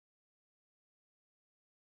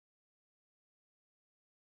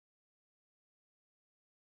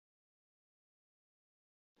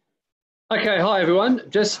Okay, hi everyone.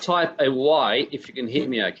 Just type a Y if you can hear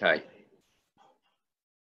me okay.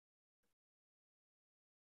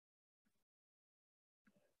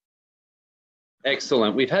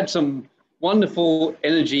 Excellent. We've had some wonderful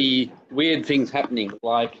energy, weird things happening,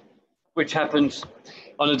 which happens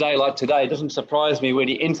on a day like today. It doesn't surprise me where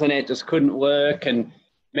the internet just couldn't work and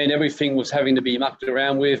meant everything was having to be mucked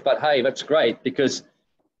around with. But hey, that's great because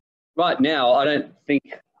right now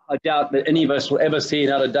I doubt that any of us will ever see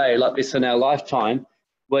another day like this in our lifetime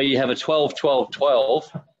where you have a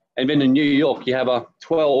 12-12-12 and then in New York you have a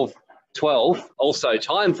 12-12, also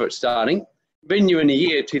time for it starting. Then you're in the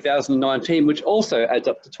year 2019, which also adds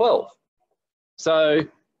up to 12. So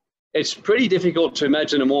it's pretty difficult to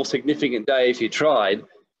imagine a more significant day if you tried.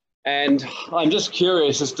 And I'm just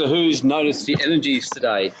curious as to who's noticed the energies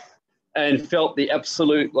today and felt the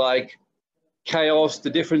absolute chaos, the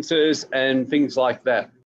differences and things like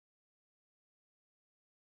that.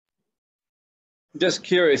 Just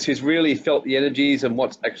curious who's really felt the energies and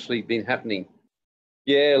what's actually been happening.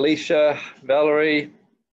 Yeah, Alicia, Valerie,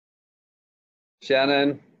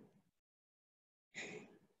 Shannon.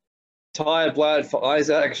 Tired blood for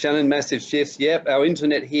Isaac, Shannon, massive shifts. Yep, our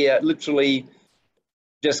internet here literally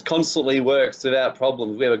just constantly works without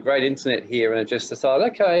problems. We have a great internet here and it just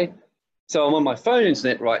decided, okay, so I'm on my phone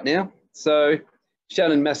internet right now. So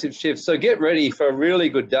Shannon, massive shifts. So get ready for a really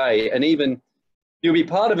good day, and even you'll be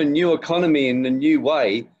part of a new economy in a new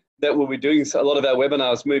way that we'll be doing a lot of our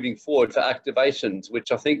webinars moving forward for activations,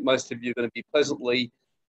 which I think most of you are going to be pleasantly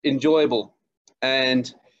enjoyable.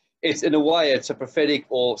 And it's in a way, it's a prophetic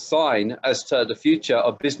or sign as to the future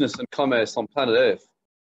of business and commerce on planet Earth.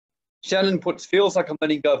 Shannon puts, feels like I'm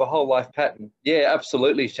letting go of a whole life pattern. Yeah,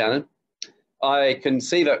 absolutely, Shannon. I can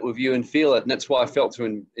see that with you and feel it. And that's why I felt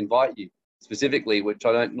to invite you specifically, which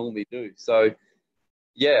I don't normally do. So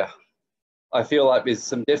yeah, I feel like there's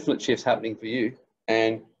some definite shifts happening for you.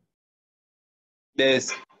 And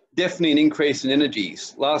there's definitely an increase in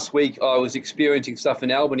energies. Last week, I was experiencing stuff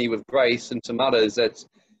in Albany with Grace and some others that's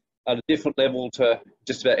at a different level to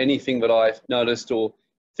just about anything that I've noticed or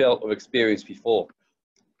felt or experienced before.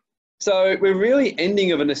 So we're really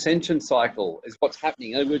ending of an ascension cycle is what's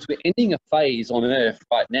happening. In other words, we're ending a phase on Earth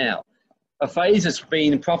right now. A phase that's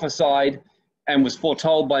been prophesied and was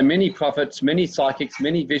foretold by many prophets, many psychics,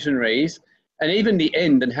 many visionaries, and even the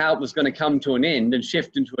end and how it was going to come to an end and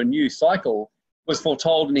shift into a new cycle was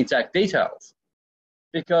foretold in exact details.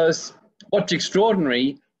 Because what's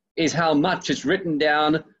extraordinary is how much is written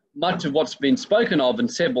down, much of what's been spoken of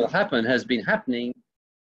and said will happen has been happening,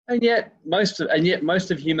 and yet most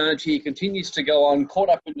of humanity continues to go on caught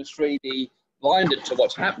up in the 3D, blinded to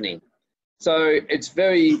what's happening. So it's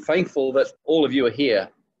very thankful that all of you are here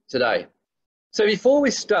today. So before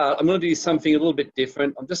we start, I'm going to do something a little bit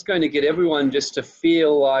different. I'm just going to get everyone just to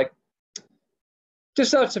feel like,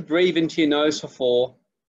 just start to breathe into your nose for 4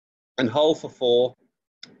 and hold for 4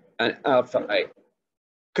 and out for 8.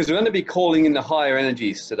 Because we're going to be calling in the higher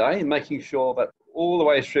energies today and making sure that all the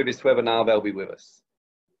way through this webinar, they'll be with us.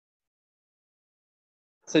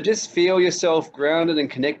 So just feel yourself grounded and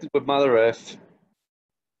connected with Mother Earth.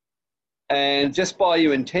 And just by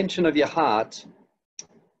your intention of your heart,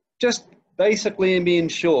 just basically in being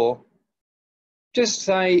sure, just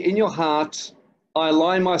say in your heart, I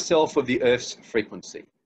align myself with the Earth's frequency.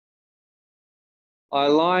 I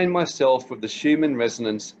align myself with the Schumann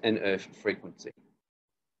resonance and Earth frequency.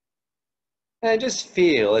 And just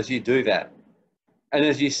feel as you do that, and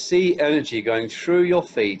as you see energy going through your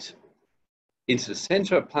feet into the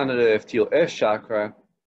center of planet Earth to your Earth chakra,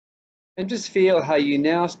 and just feel how you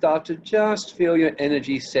now start to just feel your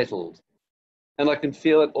energy settled. And I can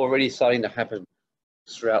feel it already starting to happen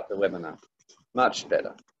throughout the webinar. Much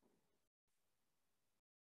better.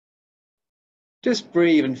 Just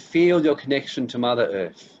breathe and feel your connection to Mother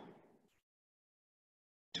Earth,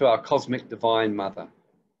 to our cosmic divine mother.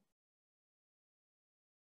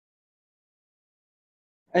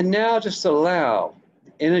 And now just allow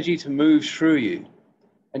the energy to move through you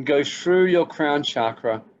and go through your crown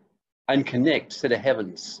chakra and connect to the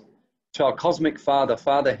heavens, to our cosmic Father,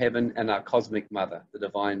 Father Heaven, and our cosmic Mother, the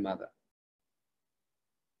Divine Mother.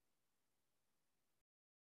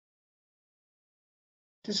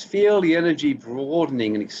 Just feel the energy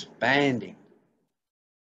broadening and expanding.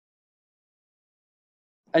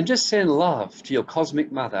 And just send love to your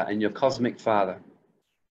cosmic Mother and your cosmic Father,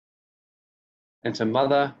 and to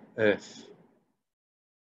Mother Earth.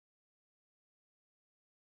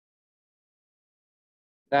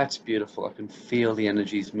 That's beautiful. I can feel the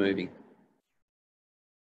energies moving.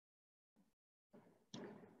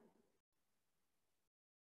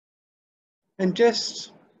 And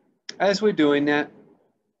just as we're doing that,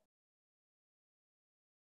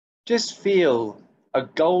 just feel a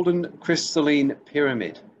golden crystalline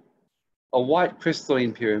pyramid, a white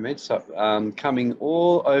crystalline pyramid, so, coming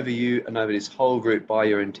all over you and over this whole group by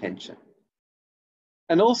your intention.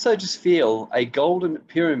 And also just feel a golden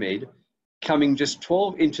pyramid coming just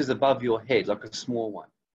 12 inches above your head, like a small one.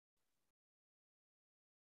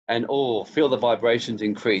 And feel the vibrations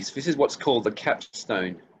increase. This is what's called the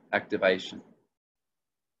capstone activation.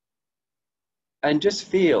 And just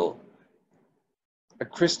feel a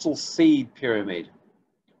crystal seed pyramid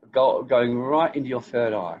going right into your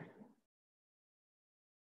third eye.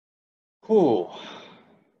 Ooh.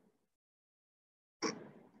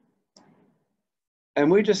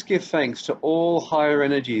 And we just give thanks to all higher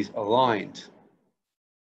energies aligned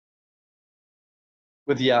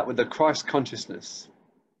with the Christ consciousness,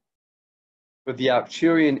 with the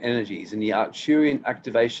Arcturian energies and the Arcturian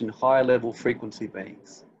activation higher level frequency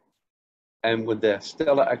beings, and with the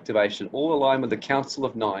stellar activation, all aligned with the Council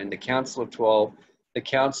of 9, the Council of 12, the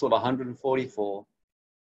Council of 144,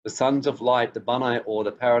 the Sons of Light, the Bunai or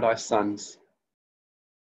the Paradise Sons,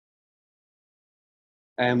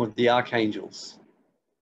 and with the Archangels,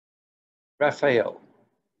 Raphael,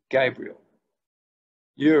 Gabriel,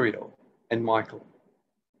 Uriel, and Michael,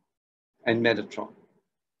 and Metatron,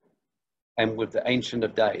 and with the Ancient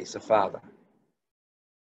of Days, the Father,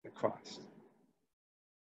 the Christ.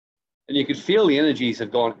 And you could feel the energies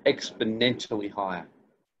have gone exponentially higher.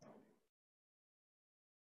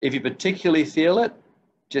 If you particularly feel it,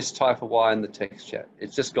 just type a Y in the text chat.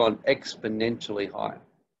 It's just gone exponentially higher.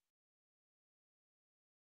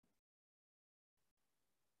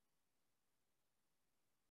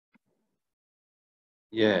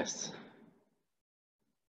 Yes.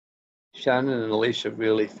 Shannon and Alicia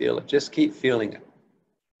really feel it. Just keep feeling it.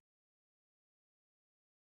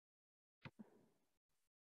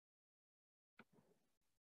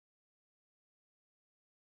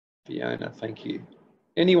 Fiona, thank you.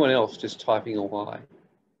 Anyone else just typing a Y?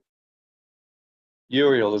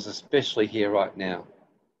 Uriel is especially here right now.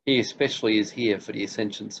 He especially is here for the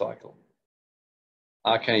Ascension cycle.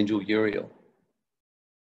 Archangel Uriel.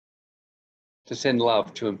 To send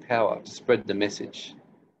love, to empower, to spread the message.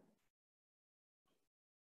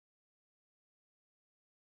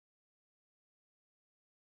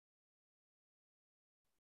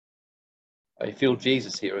 I feel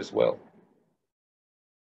Jesus here as well.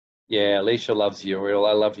 Yeah, Alicia loves Uriel.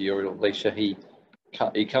 I love Uriel. Alicia, he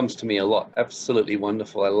comes to me a lot. Absolutely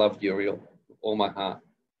wonderful. I love Uriel with all my heart.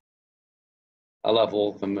 I love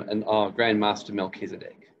all of them. And Grand Master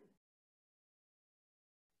Melchizedek.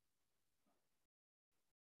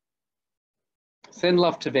 Send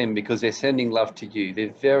love to them because they're sending love to you.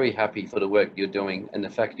 They're very happy for the work you're doing and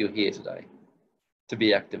the fact you're here today to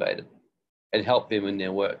be activated and help them in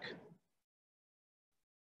their work.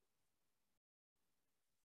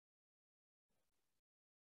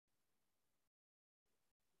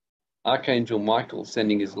 Archangel Michael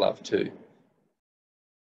sending his love too.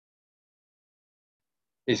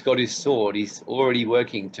 He's got his sword. He's already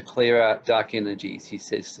working to clear out dark energies, he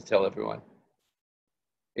says to tell everyone.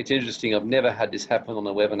 It's interesting, I've never had this happen on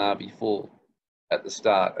a webinar before at the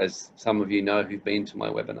start, as some of you know who've been to my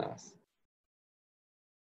webinars.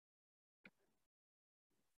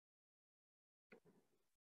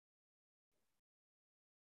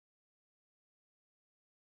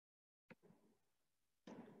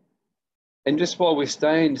 And just while we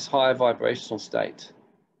stay in this higher vibrational state,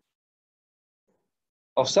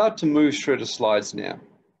 I'll start to move through the slides now.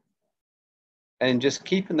 And just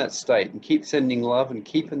keep in that state and keep sending love and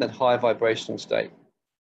keep in that high vibrational state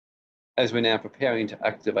as we're now preparing to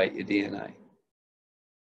activate your DNA.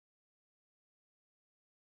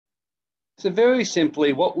 So very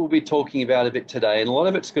simply, what we'll be talking about a bit today, and a lot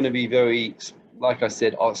of it's going to be very, like I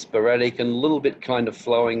said, sporadic and a little bit kind of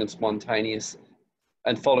flowing and spontaneous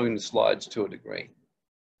and following the slides to a degree.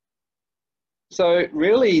 So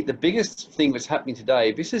really the biggest thing that's happening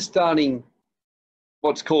today, this is starting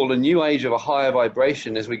what's called a new age of a higher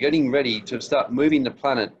vibration as we're getting ready to start moving the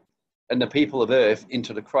planet and the people of Earth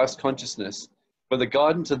into the Christ consciousness for the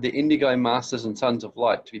guidance of the indigo masters and sons of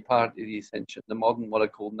light to be part of the Ascension, the modern what are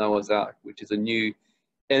called Noah's Ark, which is a new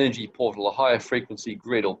energy portal, a higher frequency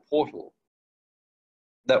grid or portal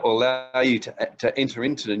that will allow you to enter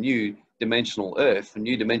into the new dimensional Earth, the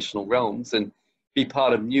new dimensional realms, and be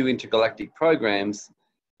part of new intergalactic programs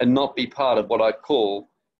and not be part of what I call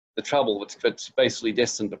the trouble that's basically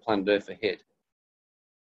destined to planet Earth ahead.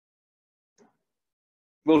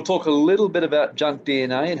 We'll talk a little bit about junk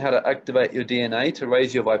DNA and how to activate your DNA to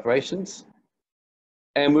raise your vibrations.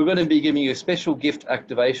 And we're going to be giving you a special gift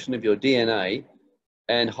activation of your DNA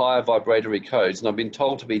and higher vibratory codes. And I've been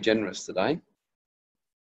told to be generous today.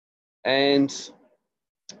 And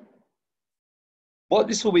what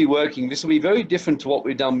this will be working, this will be very different to what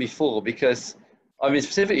we've done before, because I've been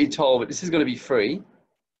specifically told that this is going to be free.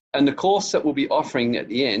 And the course that we'll be offering at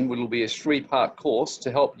the end, which will be a 3-part course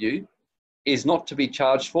to help you, is not to be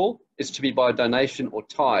charged for. It's to be by donation or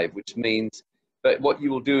tithe, which means that what you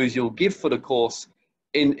will do is you'll give for the course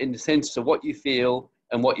in the sense of what you feel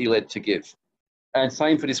and what you're led to give. And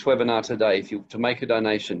same for this webinar today. If you to make a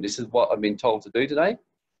donation, this is what I've been told to do today.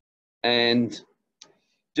 And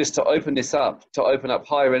just to open this up, to open up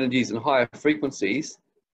higher energies and higher frequencies,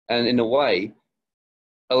 and in a way,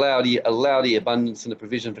 allow the abundance and the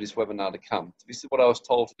provision for this webinar to come. So this is what I was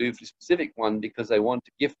told to do for this specific one, because they want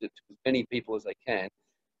to gift it to as many people as they can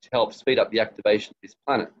to help speed up the activation of this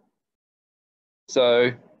planet.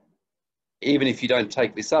 So even if you don't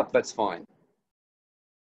take this up, that's fine.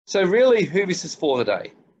 So really, who this is for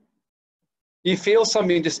today? You feel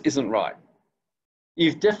something just isn't right.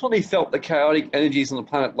 You've definitely felt the chaotic energies on the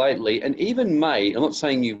planet lately, and even may, I'm not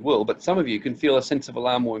saying you will, but some of you can feel a sense of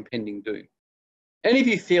alarm or impending doom. Any of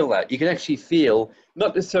you feel that, you can actually feel,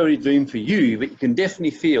 not necessarily doom for you, but you can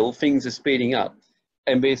definitely feel things are speeding up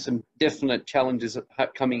and there's some definite challenges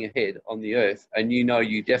coming ahead on the earth, and you know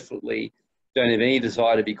you definitely don't have any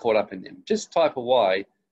desire to be caught up in them. Just type a Y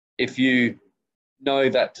if you know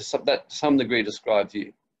that to some degree describes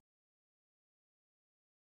you.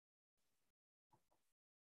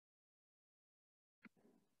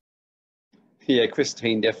 Yeah,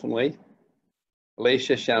 Christine, definitely.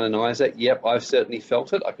 Alicia, Shannon, Isaac, yep, I've certainly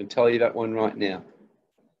felt it. I can tell you that one right now.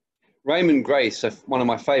 Raymond Grace, one of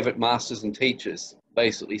my favourite masters and teachers,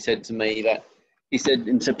 basically said to me that, he said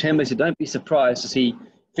in September, he said, don't be surprised to see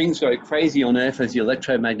things go crazy on Earth as the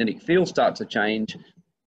electromagnetic field starts to change,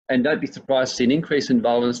 and don't be surprised to see an increase in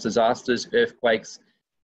violence, disasters, earthquakes,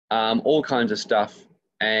 all kinds of stuff,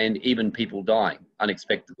 and even people dying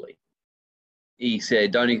unexpectedly. He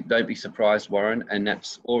said, don't be surprised, Warren, and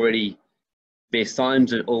that's already, there's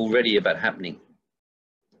signs already about happening.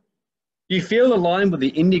 You feel aligned with the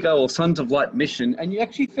Indigo or Sons of Light mission, and you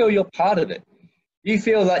actually feel you're part of it. You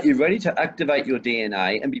feel that you're ready to activate your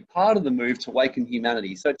DNA and be part of the move to awaken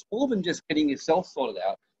humanity. So it's more than just getting yourself sorted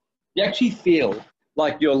out. You actually feel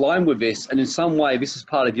like you're aligned with this, and in some way this is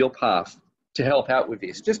part of your path to help out with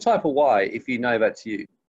this. Just type a Y if you know that's you.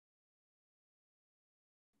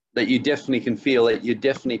 That you definitely can feel that you're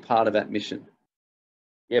definitely part of that mission.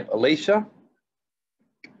 Yep, Alicia,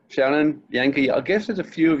 Shannon, Bianca, I guess there's a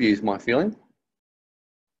few of you is my feeling.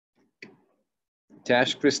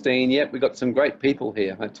 Tash, Christine, yep, we've got some great people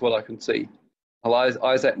here. That's what I can see. Hello,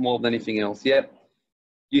 Isaac, more than anything else. Yep.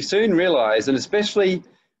 You soon realize, and especially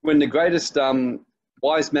when the greatest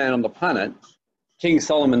wise man on the planet, King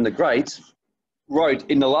Solomon the Great,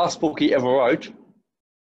 wrote in the last book he ever wrote,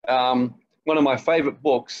 one of my favorite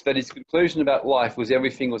books, that his conclusion about life was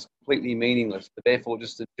everything was completely meaningless, but therefore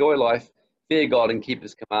just enjoy life, fear God, and keep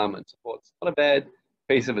his commandments. Well, it's not a bad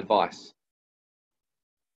piece of advice.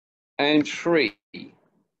 And 3,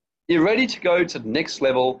 you're ready to go to the next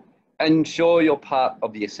level and ensure you're part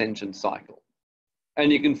of the Ascension cycle.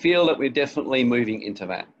 And you can feel that we're definitely moving into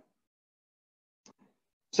that.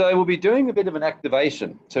 So we'll be doing a bit of an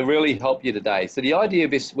activation to really help you today. So the idea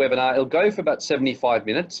of this webinar, it'll go for about 75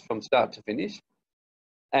 minutes from start to finish.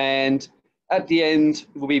 And at the end,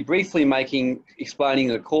 we'll be briefly explaining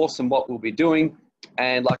the course and what we'll be doing.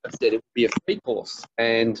 And like I said, it will be a free course.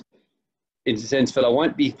 And in the sense that I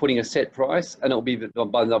won't be putting a set price, and it'll be done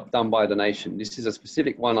by donation. This is a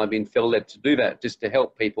specific one I've been felt led to do that, just to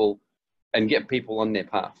help people and get people on their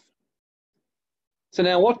path. So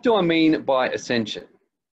now, what do I mean by ascension?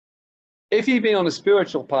 If you've been on a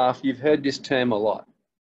spiritual path, you've heard this term a lot.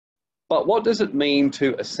 But what does it mean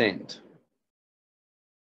to ascend?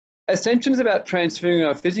 Ascension is about transferring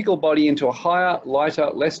our physical body into a higher, lighter,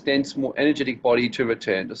 less dense, more energetic body to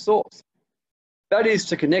return to source. That is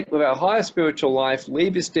to connect with our higher spiritual life,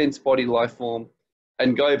 leave this dense body life form,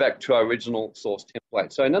 and go back to our original source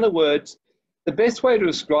template. So in other words, the best way to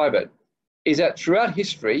describe it is that throughout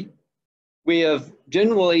history, we have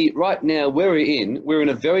generally, right now, we're in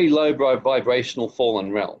a very low vibrational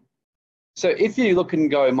fallen realm. So if you look and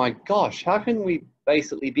go, my gosh, how can we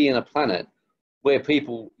basically be in a planet where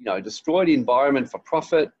people, destroy the environment for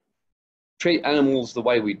profit, treat animals the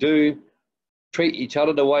way we do, treat each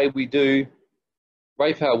other the way we do,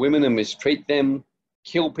 rape our women and mistreat them,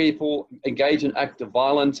 kill people, engage in acts of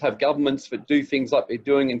violence, have governments that do things like they're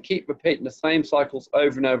doing, and keep repeating the same cycles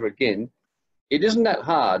over and over again. It isn't that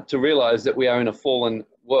hard to realize that we are in a fallen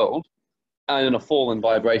world and in a fallen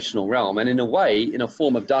vibrational realm, and in a way, in a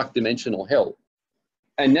form of dark dimensional hell.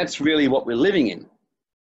 And that's really what we're living in.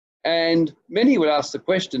 And many would ask the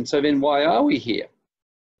question, so then why are we here?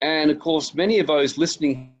 And of course, many of those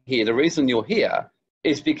listening here, the reason you're here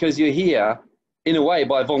is because you're here in a way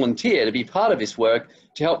by volunteer to be part of this work,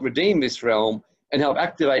 to help redeem this realm and help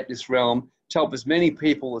activate this realm, to help as many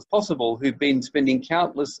people as possible who've been spending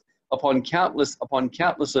countless upon countless upon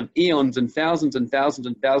countless of eons and thousands and thousands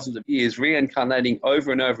and thousands of years reincarnating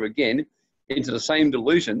over and over again into the same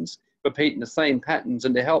delusions, repeating the same patterns,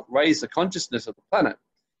 and to help raise the consciousness of the planet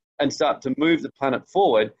and start to move the planet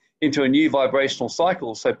forward into a new vibrational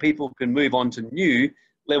cycle so people can move on to new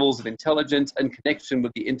levels of intelligence and connection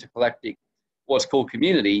with the intergalactic, what's called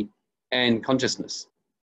community and consciousness.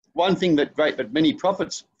 One thing that many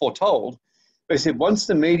prophets foretold, they said once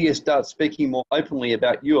the media starts speaking more openly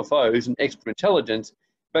about UFOs and extra intelligence,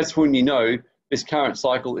 that's when you know this current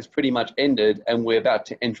cycle is pretty much ended and we're about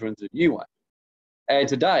to enter into a new one. And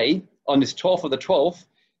today, on this 12th of the 12th,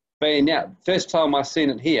 being now, first time I've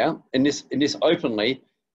seen it here, in this openly,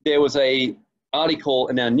 there was a article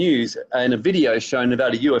in our news and a video shown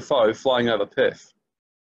about a UFO flying over Perth.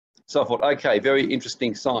 So I thought, okay, very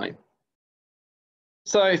interesting sign.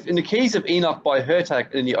 So in the Keys of Enoch by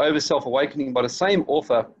Hurtak and the Over Self-Awakening by the same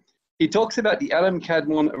author, he talks about the Adam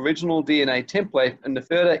Kadmon original DNA template and the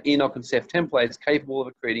further Enoch and Seth templates capable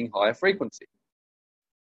of creating higher frequency.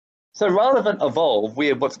 So rather than evolve, we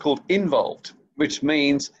have what's called involved, which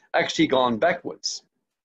means actually gone backwards.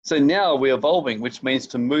 So now we're evolving, which means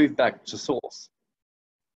to move back to source.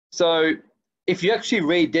 So if you actually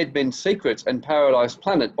read Dead Men's Secrets and Paradise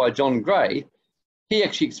Planet by John Gray, he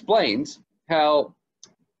actually explains how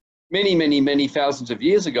many thousands of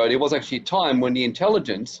years ago, there was actually a time when the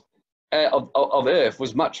intelligence of Earth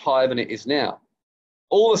was much higher than it is now.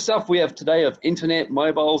 All the stuff we have today of internet,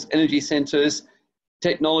 mobiles, energy centers,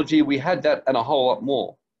 technology, we had that and a whole lot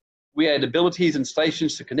more. We had abilities and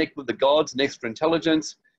stations to connect with the gods and extra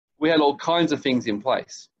intelligence. We had all kinds of things in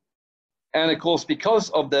place. And of course, because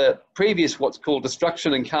of the previous what's called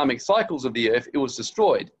destruction and karmic cycles of the Earth, it was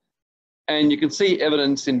destroyed. And you can see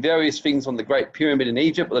evidence in various things on the Great Pyramid in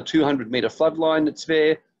Egypt, with a 200-meter flood line that's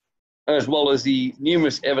there, as well as the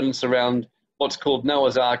numerous evidence around what's called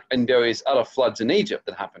Noah's Ark and various other floods in Egypt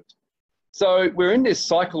that happened. So we're in this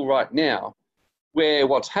cycle right now where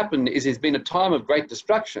what's happened is there's been a time of great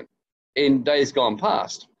destruction in days gone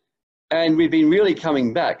past. And we've been really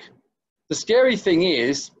coming back. The scary thing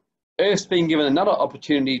is, Earth's been given another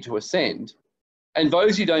opportunity to ascend, and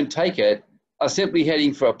those who don't take it are simply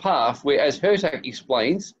heading for a path where, as Hurtak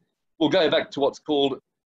explains, we'll go back to what's called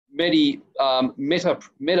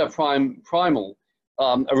primal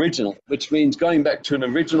original, which means going back to an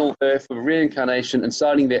original Earth of reincarnation and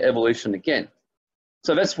starting their evolution again.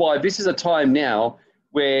 So that's why this is a time now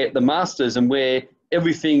where the masters and where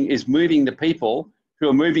everything is moving the people who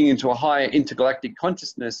are moving into a higher intergalactic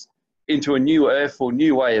consciousness, into a new Earth or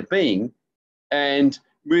new way of being, and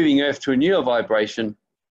moving Earth to a newer vibration.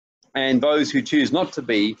 And those who choose not to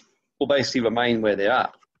be will basically remain where they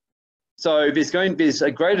are. So there's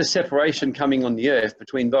a greater separation coming on the Earth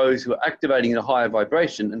between those who are activating a higher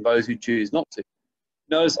vibration and those who choose not to.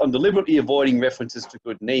 Notice I'm deliberately avoiding references to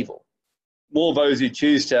good and evil. More those who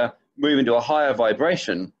choose to move into a higher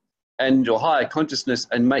vibration and into a higher consciousness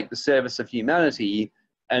and make the service of humanity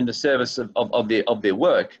and the service of their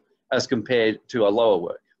work as compared to a lower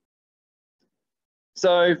work.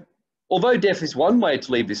 So, although death is one way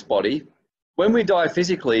to leave this body, when we die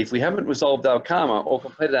physically, if we haven't resolved our karma or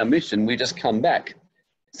completed our mission, we just come back.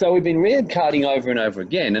 So we've been reincarnating over and over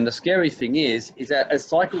again, and the scary thing is that as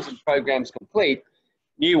cycles and programs complete,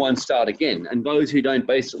 new ones start again, and those who don't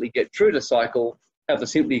basically get through the cycle have to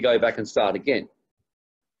simply go back and start again.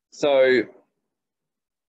 So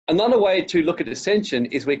another way to look at ascension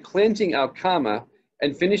is we're cleansing our karma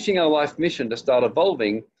and finishing our life mission to start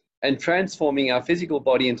evolving and transforming our physical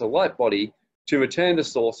body into light body to return to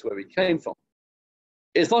source where we came from.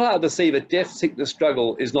 It's not hard to see that death, sickness,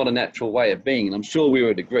 struggle is not a natural way of being, and I'm sure we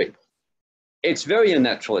would agree. It's very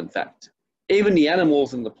unnatural, in fact. Even the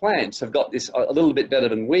animals and the plants have got this a little bit better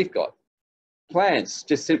than we've got. Plants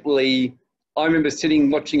just simply, I remember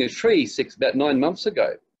sitting watching a tree about 9 months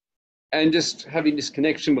ago and just having this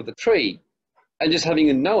connection with the tree and just having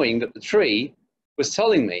a knowing that the tree was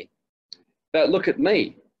telling me that, look at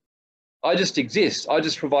me. I just exist. I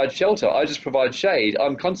just provide shelter. I just provide shade.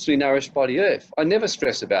 I'm constantly nourished by the earth. I never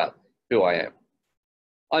stress about who I am.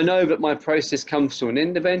 I know that my process comes to an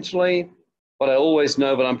end eventually, but I always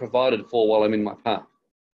know that I'm provided for while I'm in my path.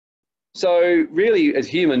 So really, as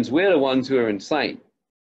humans, we're the ones who are insane.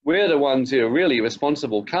 We're the ones who are really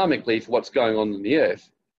responsible karmically for what's going on in the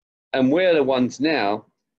earth. And we're the ones now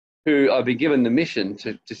who are being given the mission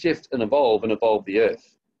to shift and evolve the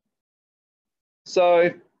earth. So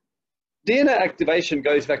DNA activation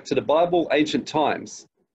goes back to the Bible, ancient times.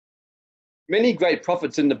 Many great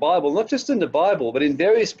prophets in the Bible, not just in the Bible, but in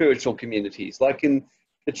various spiritual communities, like in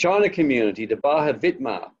the China community, the Baha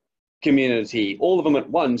Vitma community, all of them at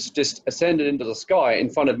once just ascended into the sky in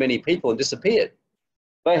front of many people and disappeared.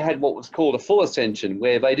 They had what was called a full ascension,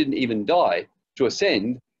 where they didn't even die to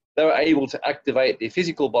ascend. They were able to activate their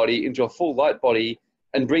physical body into a full light body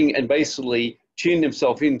and basically tune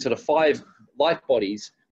themselves into the 5 light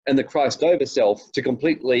bodies and the Christ over self to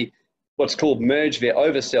completely what's called merge their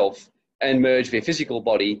over self and merge their physical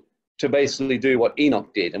body to basically do what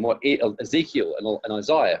Enoch did and what Ezekiel and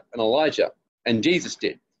Isaiah and Elijah and Jesus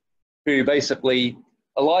did, who basically,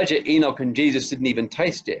 Elijah, Enoch and Jesus didn't even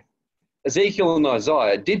taste death. Ezekiel and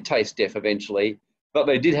Isaiah did taste death eventually, but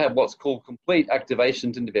they did have what's called complete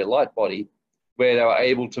activations into their light body, where they were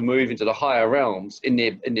able to move into the higher realms in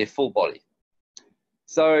their full body.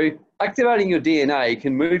 So activating your DNA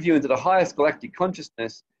can move you into the highest galactic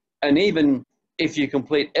consciousness, and even if you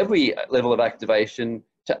complete every level of activation,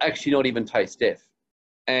 to actually not even taste death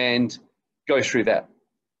and go through that.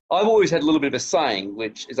 I've always had a little bit of a saying,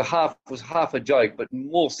 which is was half a joke, but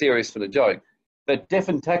more serious than a joke. But death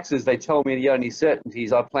and taxes, they tell me the only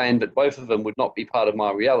certainties I planned, but both of them would not be part of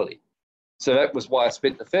my reality. So that was why I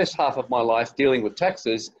spent the first half of my life dealing with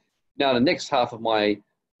taxes. Now the next half of my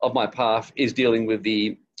path is dealing with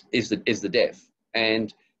the death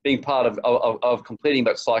and being part of completing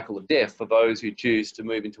that cycle of death for those who choose to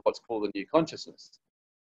move into what's called a new consciousness.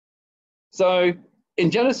 So in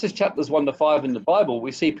Genesis chapters 1 to 5 in the Bible,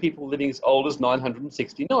 we see people living as old as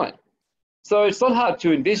 969. So it's not hard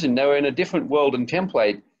to envision they were in a different world and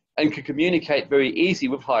template and could communicate very easily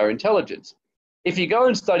with higher intelligence. If you go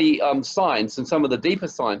and study science and some of the deeper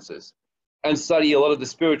sciences and study a lot of the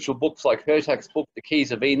spiritual books like Hertak's book, The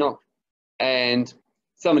Keys of Enoch, and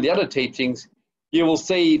some of the other teachings, you will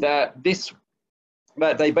see that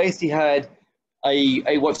they basically had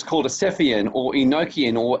a what's called a Cephian or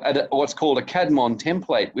Enochian or what's called a Cadmon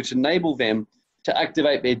template, which enabled them to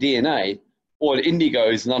activate their DNA, or indigo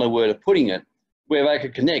is another word of putting it, where they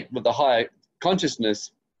could connect with the higher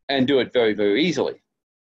consciousness and do it very, very easily.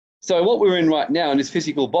 So what we're in right now in this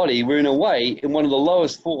physical body, we're in a way in one of the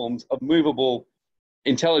lowest forms of movable,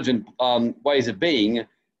 intelligent ways of being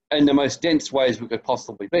and the most dense ways we could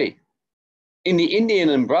possibly be. In the Indian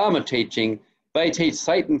and Brahma teaching, they teach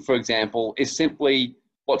Satan, for example, is simply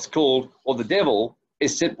what's called, or the devil,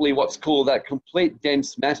 is simply what's called that complete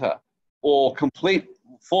dense matter or complete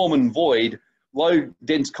form and void, low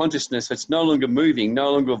dense consciousness that's no longer moving,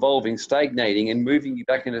 no longer evolving, stagnating and moving you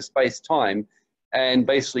back into space-time and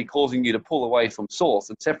basically causing you to pull away from source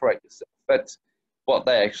and separate yourself. That's what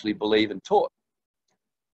they actually believe and taught.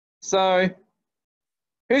 So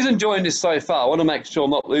who's enjoying this so far? I want to make sure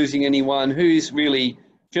I'm not losing anyone. Who's really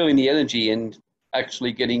feeling the energy and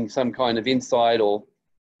actually getting some kind of insight, or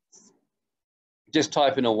just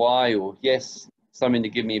type in a Y or yes, something to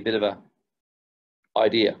give me a bit of a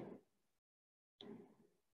idea.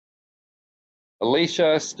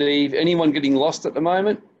 Alicia, Steve, anyone getting lost at the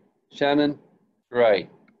moment? Shannon, great.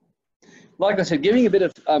 Like I said, giving a bit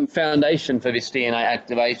of foundation for this DNA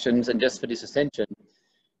activations and just for this ascension,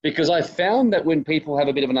 because I found that when people have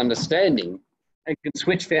a bit of an understanding and can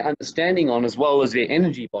switch their understanding on as well as their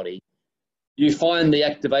energy body, you find the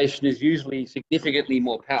activation is usually significantly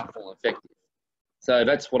more powerful and effective. So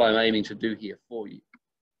that's what I'm aiming to do here for you.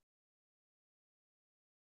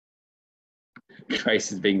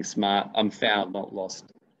 Grace is being smart. I'm found, not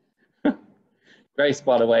lost. Grace,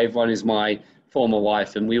 by the way, everyone, is my former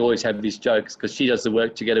wife, and we always have these jokes because she does the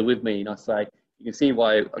work together with me. And I say, I can see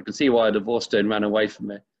why I divorced her and ran away from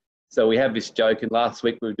her. So we have this joke, and last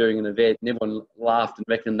week we were doing an event, and everyone laughed and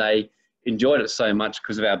reckoned they enjoyed it so much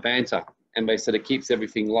because of our banter, and they said it keeps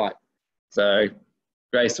everything light. So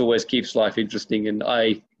Grace always keeps life interesting, and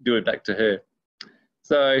I do it back to her.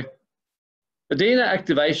 So the DNA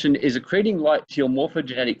activation is accreting light to your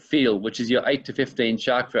morphogenetic field, which is your 8 to 15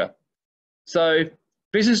 chakra. So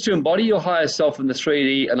this is to embody your higher self in the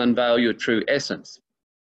 3D and unveil your true essence.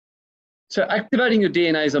 So activating your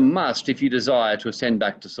DNA is a must if you desire to ascend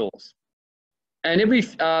back to source. And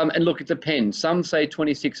and look, it depends. Some say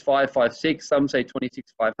 26,556, some say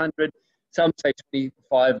 26,500, some say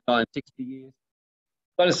 25,960 years.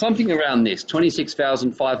 But it's something around this,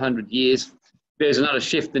 26,500 years. There's another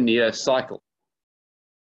shift in the Earth cycle.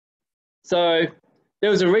 So there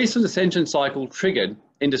was a recent ascension cycle triggered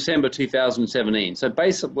in December 2017. So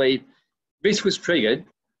basically, this was triggered,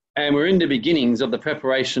 and we're in the beginnings of the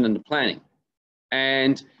preparation and the planning.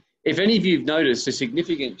 And if any of you have noticed a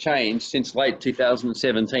significant change since late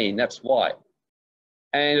 2017, that's why.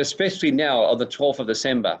 and especially now on the 12th of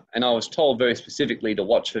December. And I was told very specifically to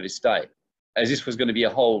watch for this day, as this was going to be a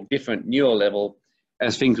whole different, newer level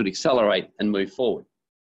as things would accelerate and move forward.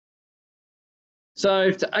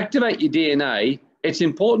 So to activate your DNA, it's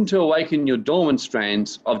important to awaken your dormant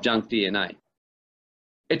strands of junk DNA.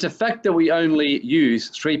 It's a fact that we only use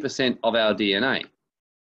 3% of our DNA.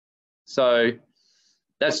 So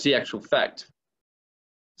that's the actual fact.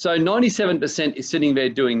 So 97% is sitting there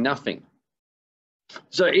doing nothing.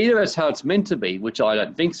 So either that's how it's meant to be, which I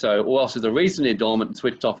don't think so, or else there's a reason they're dormant and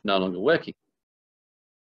switched off, no longer working.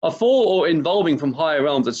 A fall or involving from higher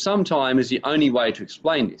realms at some time is the only way to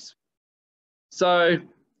explain this. So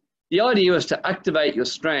the idea is to activate your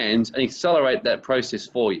strands and accelerate that process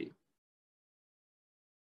for you.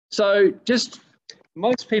 So just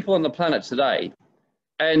most people on the planet today,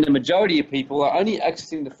 and the majority of people, are only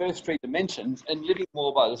accessing the first 3 dimensions and living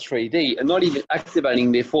more by the 3D and not even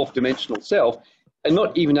activating their 4th dimensional self and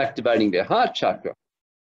not even activating their heart chakra.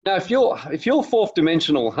 Now, if your 4th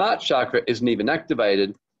dimensional heart chakra isn't even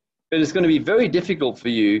activated, then it's going to be very difficult for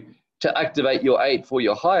you to activate your 8 for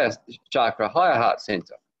your higher chakra, higher heart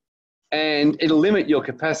center. And it'll limit your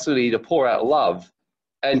capacity to pour out love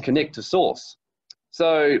and connect to source.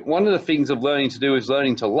 So one of the things of learning to do is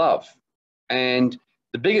learning to love. And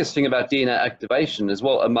the biggest thing about DNA activation, as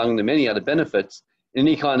well, among the many other benefits in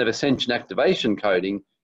any kind of ascension activation coding,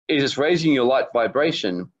 is it's raising your light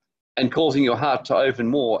vibration and causing your heart to open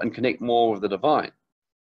more and connect more with the divine.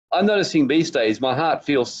 I'm noticing these days my heart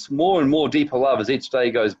feels more and more deeper love as each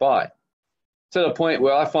day goes by, to the point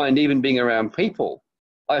where I find even being around people,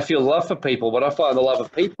 I feel love for people, but I find the love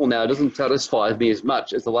of people now doesn't satisfy me as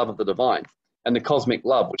much as the love of the divine and the cosmic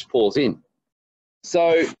love which pours in.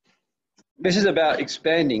 So this is about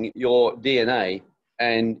expanding your DNA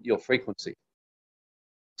and your frequency.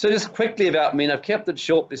 So just quickly about me, and I've kept it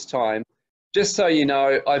short this time, just so you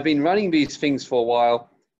know, I've been running these things for a while,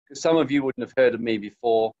 because some of you wouldn't have heard of me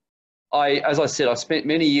before. As I said, I spent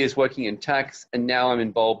many years working in tax, and now I'm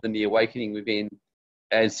involved in the Awakening Within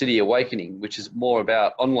and City Awakening, which is more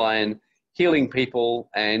about online healing people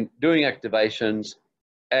and doing activations,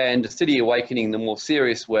 and City Awakening, the more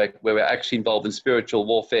serious work where we're actually involved in spiritual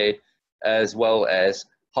warfare as well as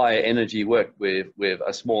higher energy work with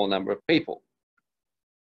a small number of people.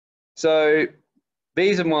 So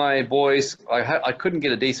these are my boys. I couldn't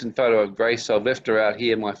get a decent photo of Grace, so I've left her out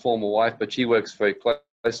here, my former wife, but she works very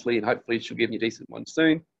closely and hopefully she'll give me a decent one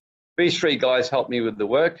soon. These 3 guys help me with the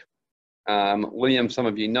work. William, some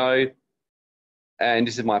of you know, and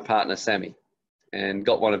this is my partner, Sammy, and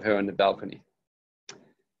got one of her on the balcony.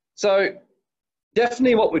 So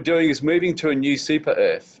definitely what we're doing is moving to a new super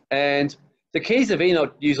Earth, and the keys of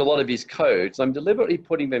Enoch use a lot of his codes. I'm deliberately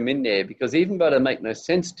putting them in there because even though they make no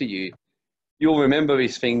sense to you, you'll remember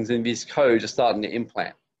these things and these codes are starting to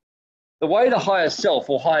implant. The way the higher self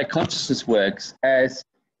or higher consciousness works, as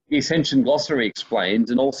the Ascension glossary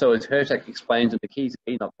explains, and also as Hertek explains in the keys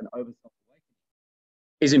of Enoch and Overself Awakening,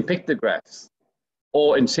 is in pictographs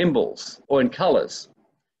or in symbols or in colors.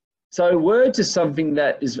 So words is something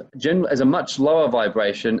that is as a much lower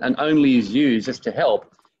vibration and only is used just to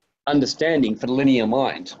help understanding for the linear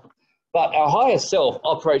mind. But our higher self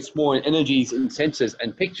operates more in energies and senses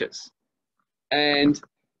and pictures. And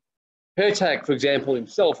Hertak, for example,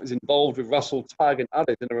 himself is involved with Russell Tugg and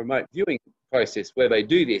others in a remote viewing process where they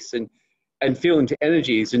do this and feel into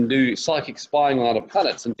energies and do psychic spying on other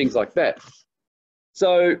planets and things like that.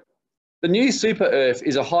 So the new super Earth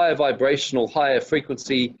is a higher vibrational, higher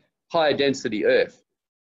frequency, higher density Earth.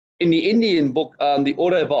 In the Indian book, The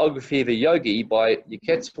Autobiography of a Yogi by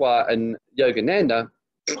Yuketswa and Yogananda,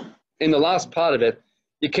 in the last part of it,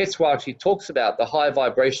 Yuketswa actually talks about the high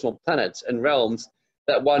vibrational planets and realms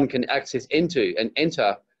that one can access into and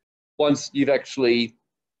enter once you've actually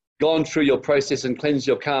gone through your process and cleansed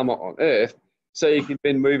your karma on Earth, so you can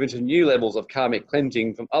then move into new levels of karmic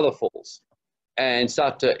cleansing from other falls and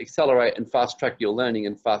start to accelerate and fast track your learning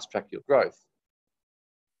and fast track your growth.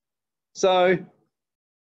 So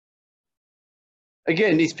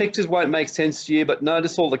again, these pictures won't make sense to you, but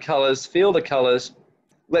notice all the colors, feel the colors,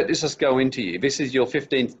 let this just go into you. This is your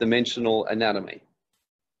 15th dimensional anatomy.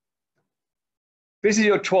 This is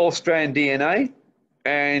your 12-strand DNA,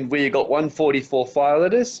 and where you've got 144 file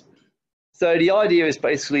letters. So the idea is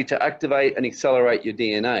basically to activate and accelerate your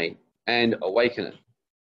DNA and awaken it.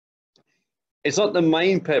 It's not the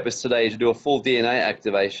main purpose today to do a full DNA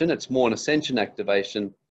activation. It's more an ascension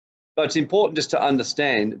activation. But it's important just to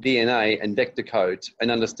understand DNA and vector codes and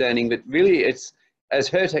understanding that really it's, as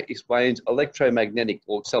Hertek explains, electromagnetic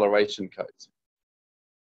or acceleration codes.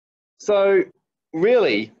 So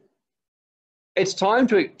really, it's time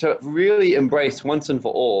to really embrace once and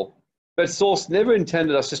for all that Source never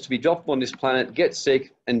intended us just to be dropped on this planet, get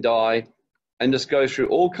sick and die, and just go through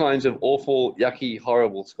all kinds of awful, yucky,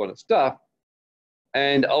 horrible kind of stuff,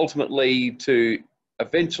 and ultimately to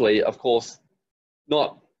eventually, of course,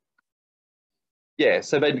 not,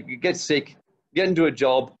 so they get sick, get into a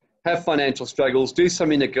job, have financial struggles, do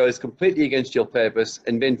something that goes completely against your purpose,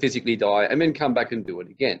 and then physically die, and then come back and do it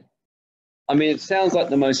again. I mean, it sounds like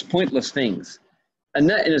the most pointless things. And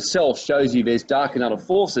that in itself shows you there's dark and other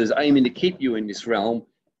forces aiming to keep you in this realm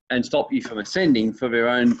and stop you from ascending for their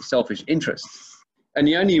own selfish interests. And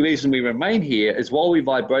the only reason we remain here is while we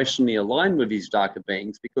vibrationally align with these darker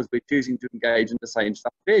beings, because we're choosing to engage in the same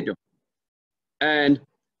stuff they're doing. And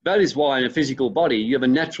that is why in a physical body, you have a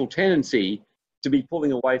natural tendency to be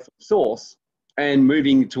pulling away from Source and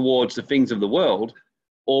moving towards the things of the world,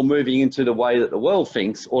 or moving into the way that the world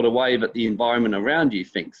thinks, or the way that the environment around you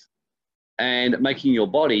thinks, and making your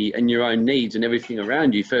body and your own needs and everything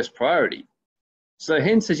around you first priority. So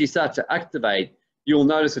hence, as you start to activate, you'll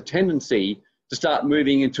notice a tendency to start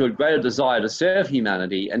moving into a greater desire to serve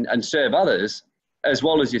humanity and serve others, as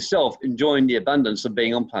well as yourself, enjoying the abundance of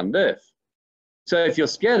being on planet Earth. So if you're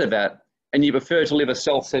scared of that and you prefer to live a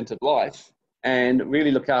self-centered life and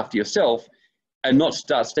really look after yourself and not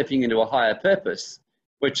start stepping into a higher purpose,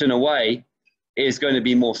 which in a way is going to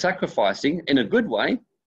be more sacrificing in a good way,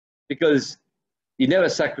 because you never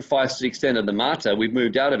sacrifice to the extent of the martyr. We've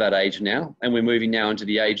moved out of that age now, and we're moving now into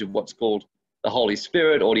the age of what's called the Holy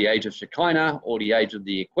Spirit, or the age of Shekinah, or the age of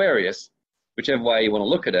the Aquarius, whichever way you want to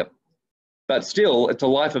look at it. But still, it's a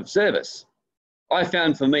life of service. I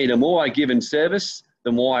found for me, the more I give in service,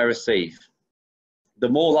 the more I receive. The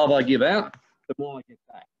more love I give out, the more I get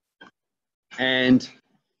back. And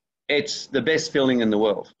it's the best feeling in the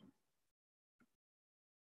world.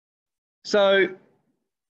 So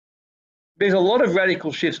there's a lot of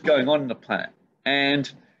radical shifts going on the planet,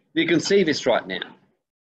 and you can see this right now.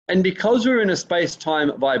 And because we're in a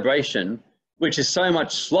space-time vibration, which is so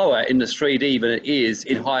much slower in the 3D than it is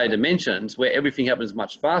in higher dimensions, where everything happens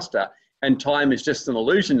much faster and time is just an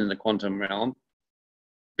illusion in the quantum realm,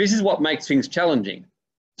 this is what makes things challenging.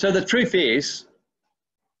 So the truth is,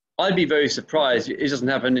 I'd be very surprised if it doesn't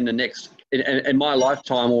happen in the next, in my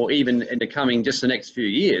lifetime, or even in the coming just the next few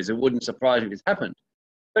years. It wouldn't surprise me if it's happened.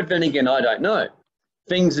 But then again, I don't know.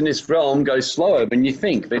 Things in this realm go slower than you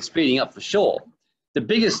think. They're speeding up for sure. The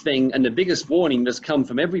biggest thing and the biggest warning that's come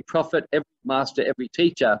from every prophet, every master, every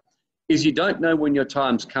teacher is you don't know when your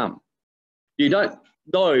time's come. You don't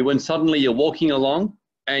know when suddenly you're walking along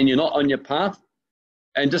and you're not on your path,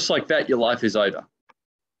 and just like that, your life is over.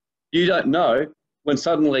 You don't know when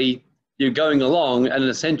suddenly you're going along and an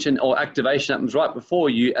ascension or activation happens right before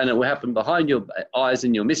you, and it will happen behind your eyes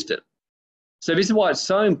and you'll miss it. So this is why it's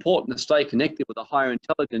so important to stay connected with a higher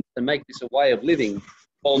intelligence and make this a way of living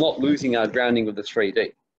while not losing our grounding with the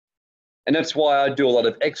 3D. And that's why I do a lot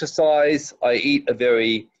of exercise. I eat a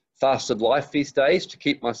very fasted life these days to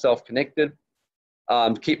keep myself connected,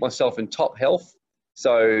 to keep myself in top health,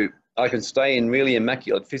 so I can stay in really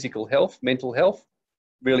immaculate physical health, mental health,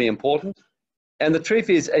 really important. And the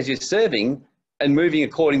truth is, as you're serving and moving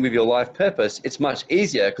according with your life purpose, it's much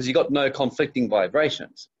easier because you've got no conflicting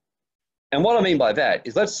vibrations. And what I mean by that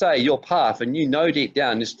is, let's say your path, and you know deep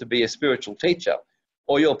down, is to be a spiritual teacher,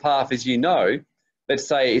 or your path, as you know, let's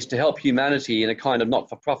say, is to help humanity in a kind of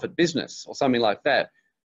not-for-profit business or something like that.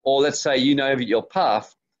 Or let's say you know that your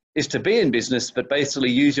path is to be in business, but basically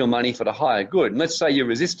use your money for the higher good. And let's say you're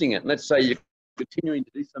resisting it. And let's say you're continuing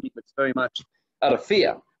to do something that's very much out of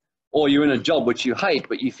fear. Or you're in a job which you hate,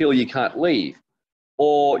 but you feel you can't leave.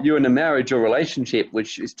 Or you're in a marriage or relationship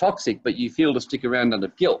which is toxic, but you feel to stick around under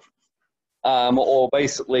guilt. Or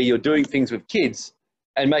basically you're doing things with kids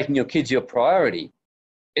and making your kids your priority.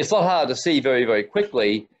 It's not hard to see very, very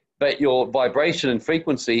quickly that your vibration and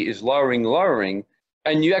frequency is lowering,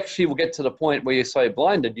 and you actually will get to the point where you're so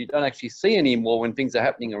blinded you don't actually see anymore when things are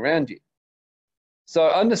happening around you. So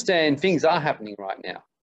understand things are happening right now.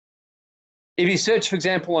 If you search, for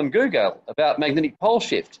example, on Google about magnetic pole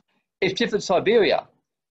shift, it shifted Siberia.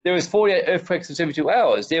 There was 48 earthquakes in 72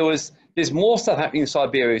 hours. There's more stuff happening in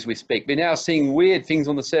Siberia as we speak. We're now seeing weird things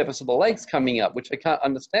on the surface of the lakes coming up, which I can't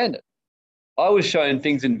understand it. I was shown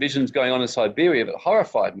things in visions going on in Siberia that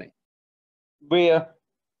horrified me. We're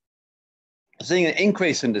seeing an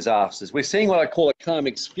increase in disasters. We're seeing what I call a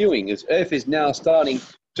karmic spewing, as Earth is now starting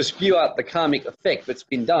to spew out the karmic effect that's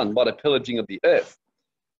been done by the pillaging of the Earth.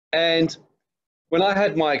 And when I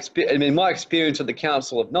had my experience at the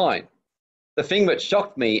Council of Nine, the thing that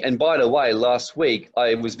shocked me, and by the way, last week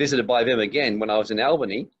I was visited by them again when I was in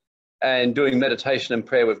Albany and doing meditation and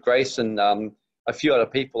prayer with Grace and a few other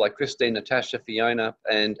people like Christine, Natasha, Fiona,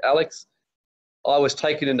 and Alex, I was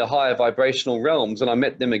taken into higher vibrational realms, and I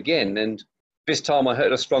met them again. And this time I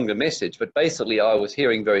heard a stronger message, but basically I was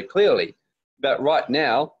hearing very clearly that right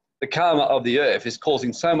now, the karma of the earth is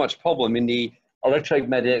causing so much problem in the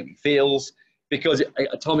electromagnetic fields because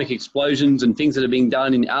atomic explosions and things that are being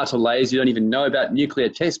done in outer layers you don't even know about. Nuclear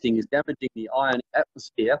testing is damaging the ionic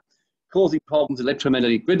atmosphere, causing problems in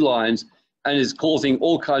electromagnetic grid lines, and is causing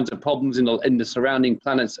all kinds of problems in the surrounding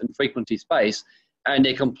planets and frequency space. And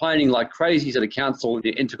they're complaining like crazies at a council in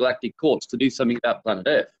the intergalactic courts to do something about planet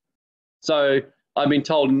Earth. So I've been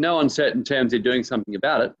told in no uncertain terms they're doing something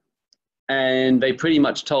about it. And they pretty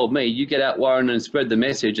much told me, you get out, Warren, and spread the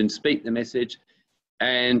message and speak the message,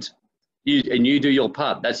 and you do your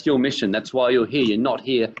part. That's your mission. That's why you're here. You're not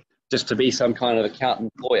here just to be some kind of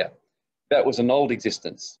accountant lawyer. That was an old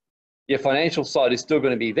existence. Your financial side is still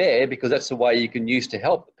going to be there because that's the way you can use to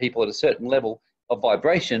help people at a certain level of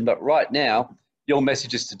vibration. But right now, your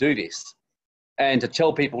message is to do this and to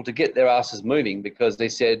tell people to get their asses moving, because they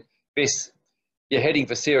said, this, you're heading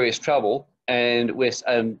for serious trouble. And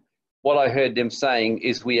what I heard them saying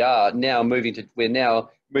is we're now moving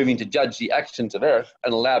to judge the actions of Earth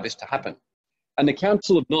and allow this to happen. And the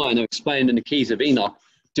Council of Nine are explained in the Keys of Enoch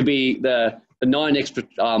to be the 9 extra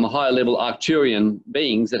higher level Arcturian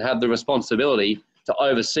beings that have the responsibility to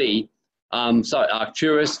oversee. So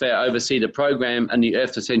Arcturus, they oversee the program and the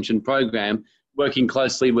Earth's Ascension program, working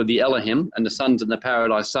closely with the Elohim and the sons and the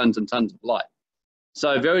paradise sons and sons of light.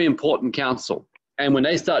 So very important council. And when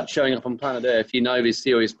they start showing up on planet Earth, you know there's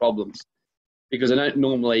serious problems because they don't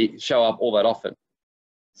normally show up all that often.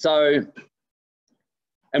 So,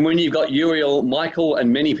 and when you've got Uriel, Michael,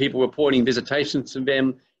 and many people reporting visitations from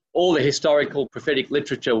them, all the historical prophetic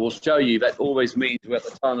literature will show you that always means we're at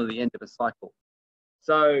the time of the end of a cycle.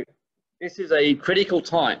 So this is a critical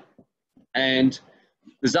time, and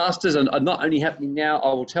disasters are not only happening now,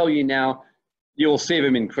 I will tell you now, you will see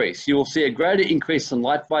them increase. You will see a greater increase in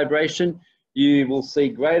light vibration. You will see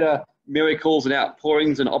greater miracles and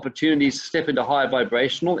outpourings and opportunities to step into higher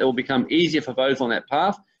vibrational. It will become easier for those on that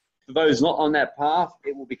path. For those not on that path,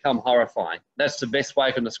 it will become horrifying. That's the best way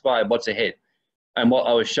I can describe what's ahead and what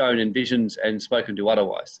I was shown in visions and spoken to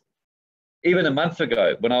otherwise. Even a month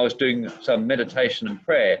ago, when I was doing some meditation and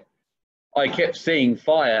prayer, I kept seeing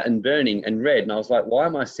fire and burning and red, and I was like, why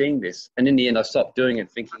am I seeing this? And in the end, I stopped doing it,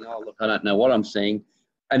 thinking, oh, look, I don't know what I'm seeing.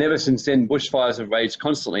 And ever since then, bushfires have raged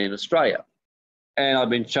constantly in Australia. And I've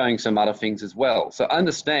been showing some other things as well. So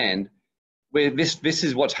understand where this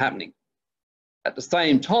is what's happening. At the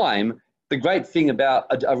same time, the great thing about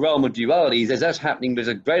a realm of duality is as that's happening, there's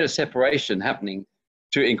a greater separation happening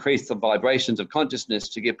to increase the vibrations of consciousness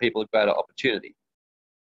to give people a greater opportunity.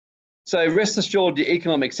 So rest assured, the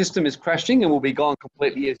economic system is crashing and will be gone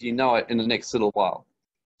completely as you know it in the next little while.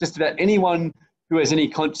 Just about anyone who has any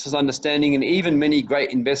conscious understanding, and even many great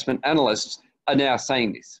investment analysts, are now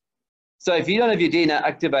saying this. So if you don't have your DNA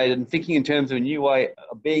activated and thinking in terms of a new way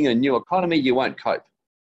of being in a new economy, you won't cope.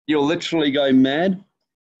 You'll literally go mad,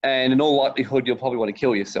 and in all likelihood, you'll probably want to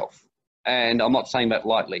kill yourself. And I'm not saying that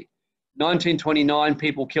lightly. 1929,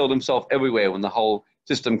 people killed themselves everywhere when the whole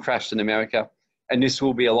system crashed in America, and this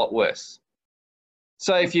will be a lot worse.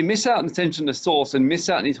 So if you miss out on attention to source and miss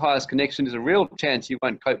out on these highest connections, there's a real chance you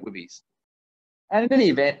won't cope with these. And in any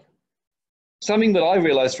event, something that I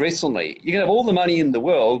realized recently, you can have all the money in the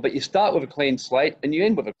world, but you start with a clean slate and you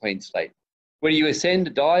end with a clean slate, whether you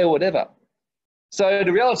ascend, die, or whatever. So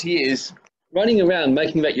the reality is, running around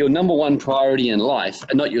making that your number one priority in life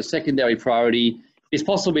and not your secondary priority is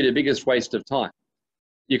possibly the biggest waste of time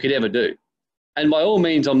you could ever do. And by all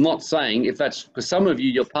means, I'm not saying if that's, for some of you,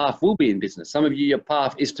 your path will be in business. Some of you, your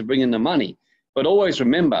path is to bring in the money. But always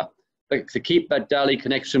remember to keep that daily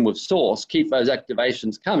connection with source, keep those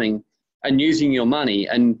activations coming, and using your money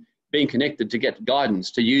and being connected to get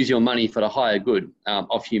guidance, to use your money for the higher good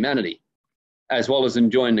of humanity, as well as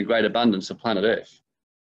enjoying the great abundance of planet Earth.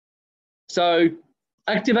 So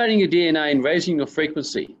activating your DNA and raising your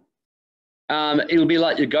frequency, it'll be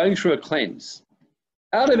like you're going through a cleanse.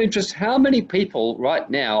 Out of interest, how many people right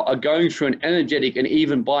now are going through an energetic and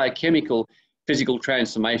even biochemical physical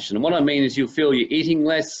transformation? And what I mean is you feel you're eating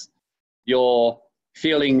less, you're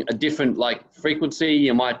feeling a different frequency,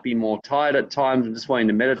 you might be more tired at times and just wanting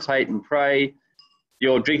to meditate and pray,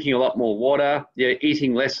 you're drinking a lot more water, you're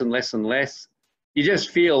eating less and less and less. You just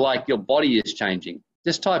feel like your body is changing.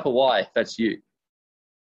 Just type a Y if that's you.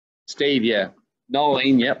 Steve, yeah.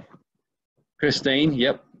 Nolene, yep. Christine,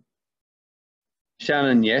 yep.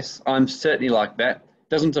 Shannon, yes. I'm certainly like that.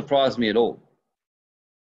 Doesn't surprise me at all.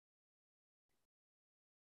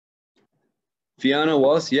 Fiona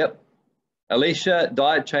was, yep. Alicia,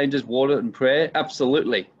 diet changes, water and prayer?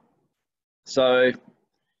 Absolutely. So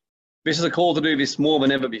this is a call to do this more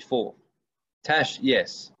than ever before. Tash,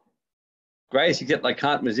 yes. Grace, except I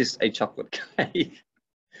can't resist a chocolate cake.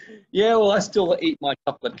 Yeah, well, I still eat my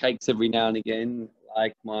chocolate cakes every now and again,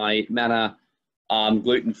 like my Manna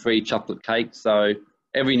gluten-free chocolate cake. So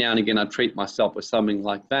every now and again, I treat myself with something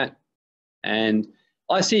like that. And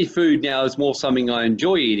I see food now as more something I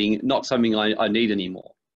enjoy eating, not something I need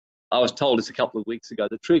anymore. I was told this a couple of weeks ago.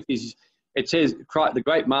 The truth is, it says, the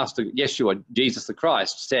great master, Yeshua, Jesus the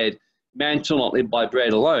Christ, said, man shall not live by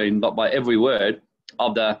bread alone, but by every word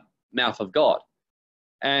of the mouth of God.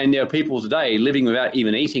 And there are people today living without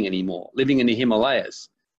even eating anymore, living in the Himalayas.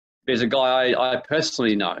 There's a guy I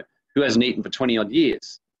personally know who hasn't eaten for 20 odd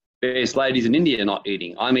years. There's ladies in India not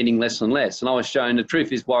eating. I'm eating less and less. And I was shown the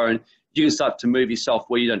truth is, Warren, you can start to move yourself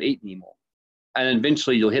where you don't eat anymore. And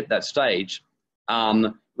eventually you'll hit that stage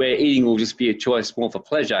where eating will just be a choice more for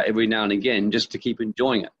pleasure every now and again, just to keep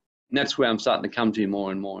enjoying it. And that's where I'm starting to come to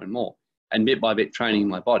more and more and more, and bit by bit training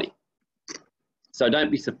my body. So don't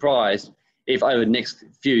be surprised if over the next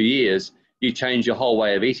few years you change your whole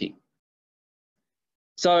way of eating.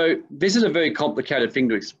 So this is a very complicated thing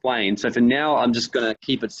to explain. So for now, I'm just going to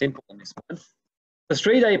keep it simple on this one. The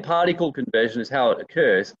 3-day particle conversion is how it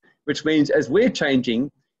occurs, which means as we're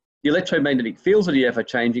changing, the electromagnetic fields of the earth are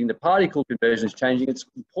changing, the particle conversion is changing. It's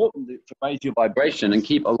important to raise your vibration and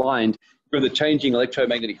keep aligned with the changing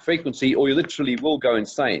electromagnetic frequency, or you literally will go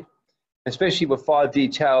insane, especially with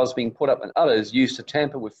 5G towers being put up and others used to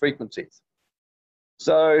tamper with frequencies.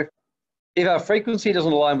 So if our frequency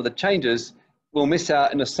doesn't align with the changes, we'll miss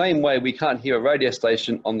out in the same way we can't hear a radio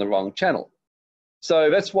station on the wrong channel.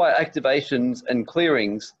 So that's why activations and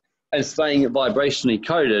clearings and staying vibrationally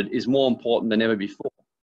coded is more important than ever before.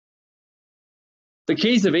 The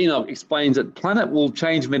Keys of Enoch explains that the planet will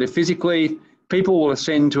change metaphysically, people will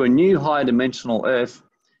ascend to a new higher dimensional Earth,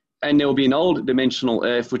 and there will be an old dimensional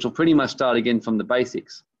Earth which will pretty much start again from the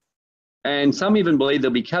basics. And some even believe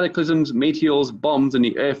there'll be cataclysms, meteors, bombs, and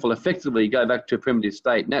the Earth will effectively go back to a primitive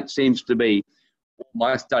state. And that seems to be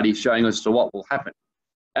my study showing us to what will happen.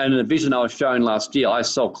 And in the vision I was shown last year, I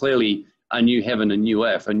saw clearly a new heaven, a new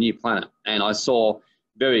Earth, a new planet. And I saw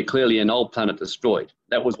very clearly an old planet destroyed.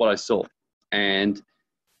 That was what I saw. And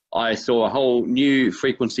I saw a whole new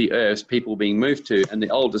frequency Earths people being moved to, and the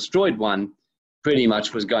old destroyed one pretty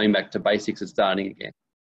much was going back to basics and starting again.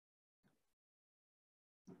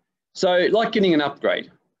 So like getting an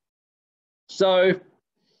upgrade. So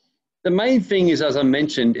the main thing is, as I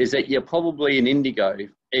mentioned, is that you're probably an indigo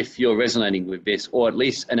if you're resonating with this, or at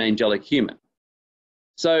least an angelic human.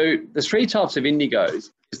 So the 3 types of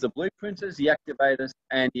indigos is the blueprinters, the activators,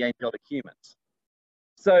 and the angelic humans.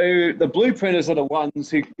 So the blueprinters are the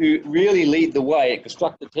ones who really lead the way,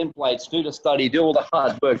 construct the templates, do the study, do all the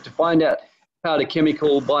hard work to find out how the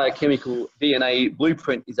chemical, biochemical DNA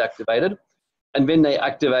blueprint is activated, and then they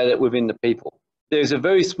activate it within the people. There's a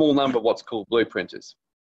very small number of what's called blueprinters.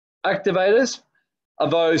 Activators are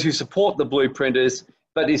those who support the blueprinters,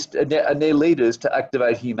 but they're leaders to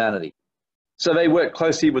activate humanity. So they work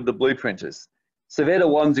closely with the blueprinters. So they're the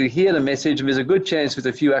ones who hear the message, and there's a good chance there's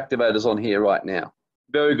a few activators on here right now.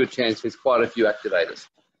 Very good chance there's quite a few activators.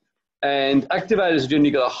 And activators are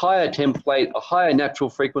generally got a higher template, a higher natural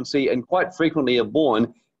frequency, and quite frequently are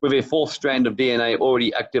born with their 4th strand of DNA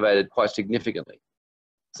already activated quite significantly.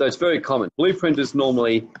 So it's very common. Blueprinters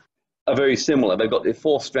normally are very similar. They've got their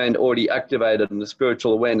 4th strand already activated and the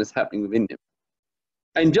spiritual awareness happening within them.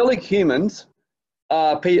 Angelic humans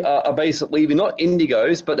are basically, they're not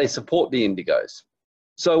indigos, but they support the indigos.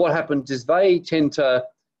 So what happens is they tend to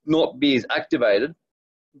not be as activated,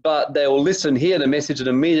 but they will listen, hear the message, and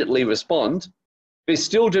immediately respond. They're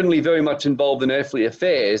still generally very much involved in earthly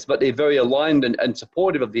affairs, but they're very aligned and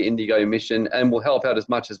supportive of the indigo mission and will help out as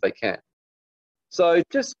much as they can. So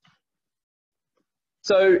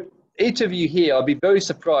each of you here, I'd be very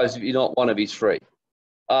surprised if you're not one of these 3.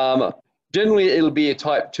 Generally, it'll be a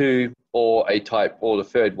type 2 or the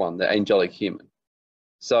 3rd one, the angelic human.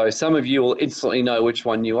 So some of you will instantly know which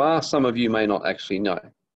one you are. Some of you may not actually know.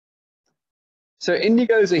 So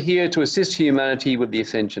indigos are here to assist humanity with the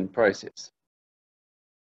ascension process.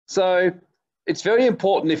 So it's very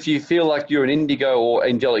important, if you feel like you're an indigo or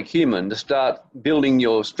angelic human, to start building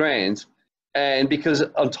your strands. And because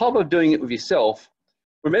on top of doing it with yourself,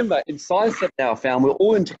 remember, in science that now found, we're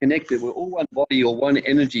all interconnected. We're all one body or one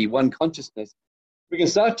energy, one consciousness. We can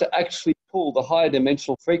start to actually pull the higher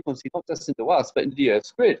dimensional frequency, not just into us, but into the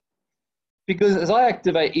Earth's grid. Because as I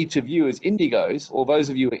activate each of you as indigos, or those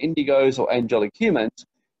of you who are indigos or angelic humans,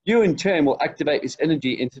 you in turn will activate this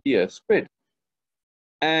energy into the Earth's grid.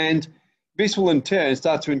 And this will in turn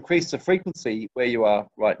start to increase the frequency where you are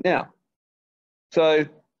right now. So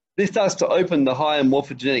this starts to open the higher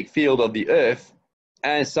morphogenetic field of the Earth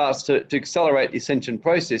and starts to accelerate the ascension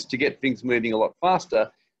process to get things moving a lot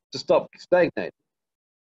faster to stop stagnating.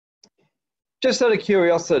 Just out of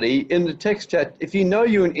curiosity, in the text chat, if you know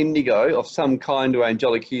you're an indigo of some kind or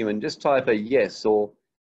angelic human, just type a yes or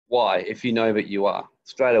Y if you know that you are.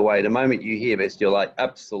 Straight away, the moment you hear this, you're like,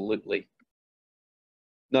 absolutely.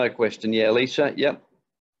 No question. Yeah, Alicia, yep.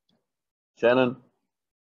 Shannon.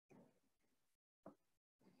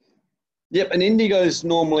 Yep, and indigos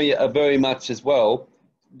normally are very much as well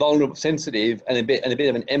vulnerable, sensitive, and a bit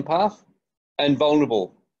of an empath, and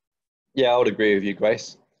vulnerable. Yeah, I would agree with you,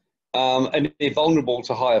 Grace. And they're vulnerable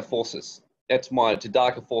to higher forces. To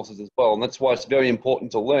darker forces as well, and that's why it's very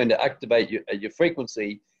important to learn to activate your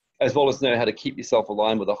frequency, as well as know how to keep yourself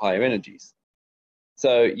aligned with the higher energies.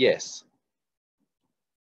 So yes.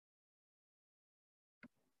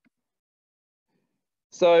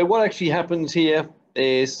 So what actually happens here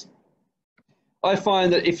is, I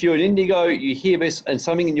find that if you're an indigo, you hear this and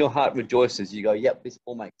something in your heart rejoices. You go, yep, this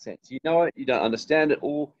all makes sense. You know it, you don't understand it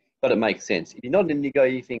all, but it makes sense. If you're not an indigo,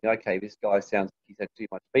 you think, okay, this guy sounds like he's had too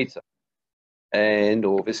much pizza.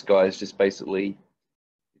 Or this guy is just basically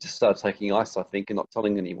just started taking ice, I think, and not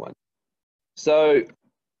telling anyone. So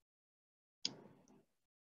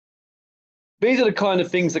these are the kind of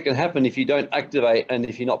things that can happen if you don't activate and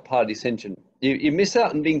if you're not part of the ascension. You miss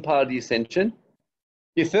out on being part of the ascension.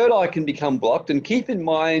 Your third eye can become blocked, and keep in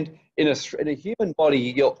mind, in a human body,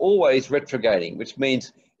 you're always retrograding, which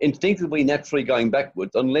means instinctively, naturally going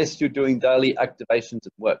backwards, unless you're doing daily activations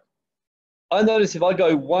at work. I notice if I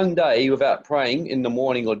go one day without praying in the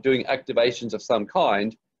morning or doing activations of some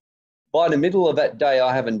kind, by the middle of that day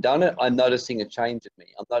I haven't done it, I'm noticing a change in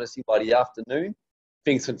me. I'm noticing by the afternoon,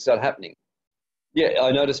 things can start happening. Yeah,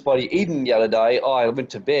 I noticed by the evening the other day, I went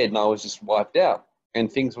to bed and I was just wiped out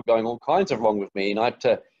and things were going all kinds of wrong with me, and I had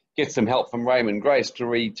to get some help from Raymond Grace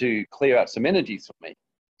to clear out some energies for me.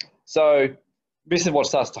 So this is what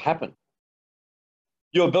starts to happen.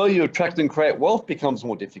 Your ability to attract and create wealth becomes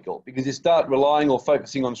more difficult because you start relying or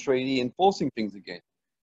focusing on 3D and forcing things again.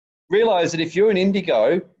 Realize that if you're an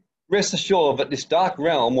indigo, rest assured that this dark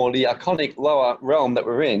realm, or the archonic lower realm that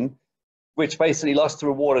we're in, which basically loves to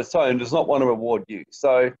reward its own, does not want to reward you.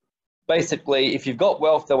 So basically, if you've got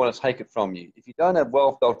wealth, they want to take it from you. If you don't have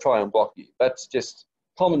wealth, they'll try and block you. That's just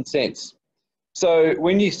common sense. So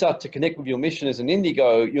when you start to connect with your mission as an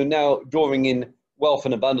indigo, you're now drawing in wealth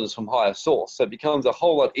and abundance from higher source. So it becomes a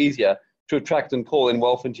whole lot easier to attract and call in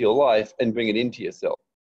wealth into your life and bring it into yourself.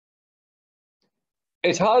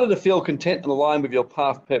 It's harder to feel content and aligned with your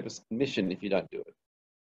path, purpose, and mission if you don't do it.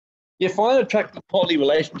 You find attractive quality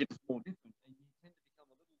relationships more different, and you tend to become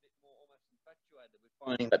a little bit more almost infatuated with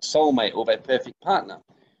finding that soulmate or that perfect partner.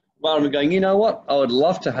 Rather than going, you know what, I would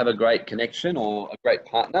love to have a great connection or a great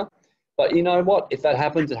partner, but you know what, if that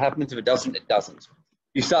happens, it happens. If it doesn't, it doesn't.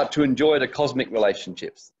 You start to enjoy the cosmic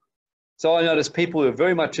relationships. So I notice people who are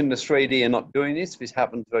very much in the 3D and not doing this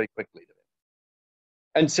happens very quickly to them.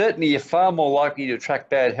 And certainly you're far more likely to attract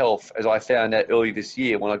bad health, as I found out early this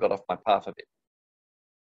year when I got off my path a bit.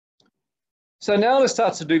 So now let's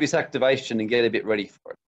start to do this activation and get a bit ready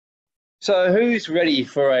for it. So who's ready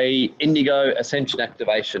for a indigo ascension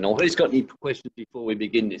activation, or who's got any questions before we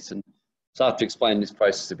begin this and start to explain this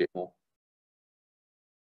process a bit more?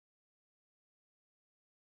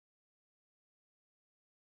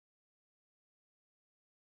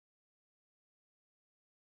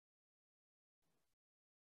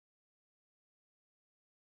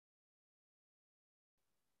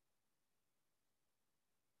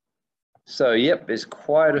 So, yep, there's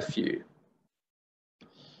quite a few.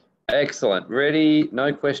 Excellent. Ready?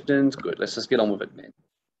 No questions? Good. Let's just get on with it, man.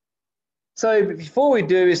 So before we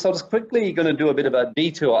do this, I'm just quickly going to do a bit of a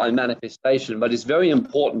detour on manifestation, but it's very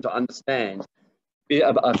important to understand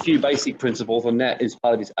a few basic principles, and that is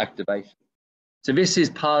part of this activation. So this is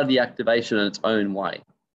part of the activation in its own way.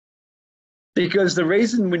 Because the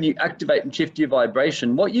reason when you activate and shift your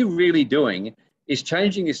vibration, what you're really doing is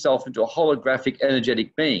changing yourself into a holographic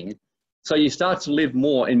energetic being. So you start to live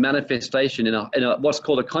more in manifestation in a what's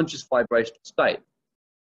called a conscious vibrational state.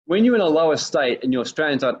 When you're in a lower state and your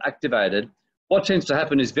strands aren't activated, what tends to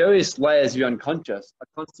happen is various layers of your unconscious are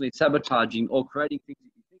constantly sabotaging or creating things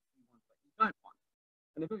that you think you want but you don't want.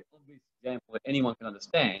 And a very obvious example that anyone can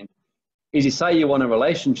understand is you say you want a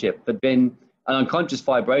relationship, but then an unconscious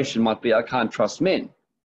vibration might be, I can't trust men,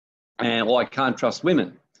 or I can't trust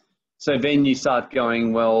women. So then you start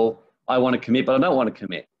going, well, I want to commit, but I don't want to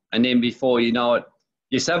commit. And then before you know it,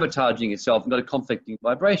 you're sabotaging yourself and got a conflicting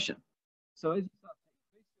vibration. So as you start to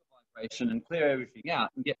increase your vibration and clear everything out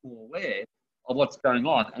and get more aware of what's going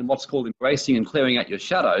on, and what's called embracing and clearing out your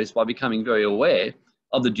shadows by becoming very aware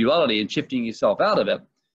of the duality and shifting yourself out of it,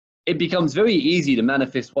 it becomes very easy to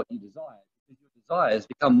manifest what you desire, because your desires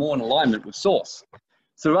become more in alignment with source.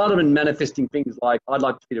 So rather than manifesting things like, I'd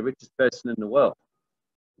like to be the richest person in the world,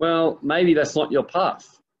 well, maybe that's not your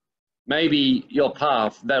path. Maybe your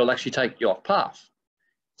path, that'll actually take you off path.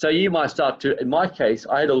 So you might start to, in my case,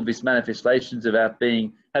 I had all these manifestations about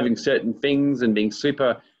having certain things and being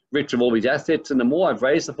super rich of all these assets. And the more I've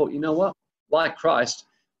raised, I thought, you know what, like Christ,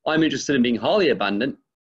 I'm interested in being highly abundant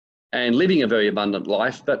and living a very abundant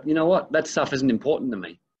life. But you know what, that stuff isn't important to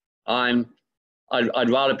me. I'd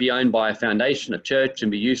rather be owned by a foundation, a church, and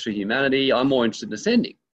be used for humanity. I'm more interested in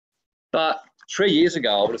ascending. But 3 years ago,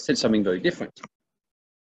 I would have said something very different.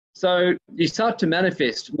 So you start to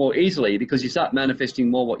manifest more easily because you start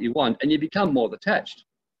manifesting more what you want, and you become more detached.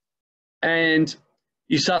 And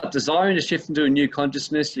you start desiring to shift into a new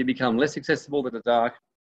consciousness. You become less accessible to the dark.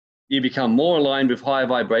 You become more aligned with higher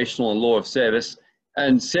vibrational and law of service,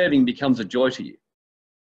 and serving becomes a joy to you.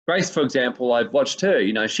 Grace, for example, I've watched her,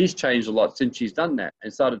 you know, she's changed a lot since she's done that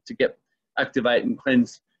and started to activate and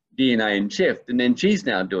cleanse DNA and shift. And then she's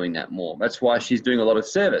now doing that more. That's why she's doing a lot of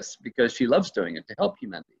service, because she loves doing it to help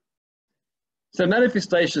humanity. So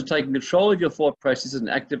manifestation is taking control of your thought processes and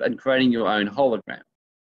active and creating your own hologram.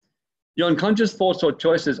 Your unconscious thoughts or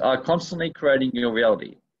choices are constantly creating your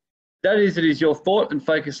reality. That is, it is your thought and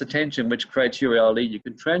focused attention which creates your reality. You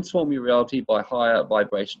can transform your reality by higher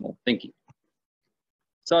vibrational thinking.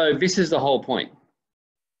 So this is the whole point.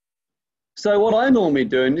 So what I normally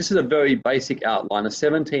do, and this is a very basic outline, a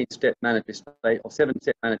 17-step manifestation or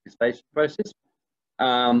 7-step manifestation process.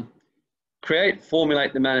 Create,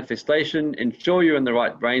 formulate the manifestation, ensure you're in the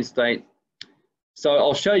right brain state. So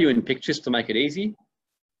I'll show you in pictures to make it easy.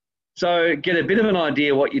 So get a bit of an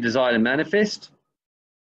idea what you desire to manifest.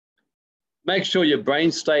 Make sure your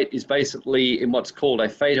brain state is basically in what's called a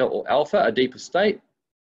theta or alpha, a deeper state.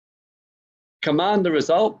 Command the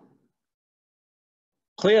result.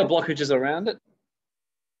 Clear blockages around it.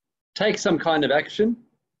 Take some kind of action.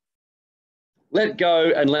 Let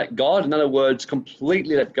go and let God. In other words,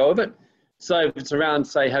 completely let go of it. So if it's around,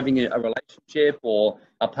 say, having a relationship or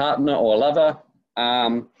a partner or a lover,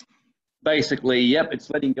 basically, yep, it's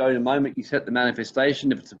letting go the moment you set the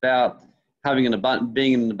manifestation. If it's about having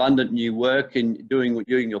being in an abundant new work and doing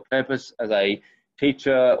your purpose as a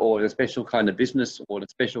teacher or in a special kind of business or in a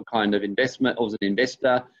special kind of investment, or as an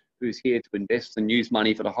investor who's here to invest and use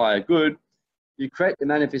money for the higher good, you create the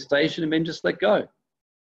manifestation and then just let go.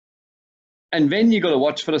 And then you've got to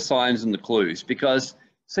watch for the signs and the clues, because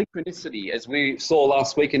synchronicity, as we saw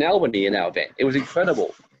last week in Albany in our event, it was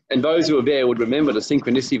incredible. And those who were there would remember the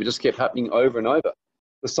synchronicity that just kept happening over and over.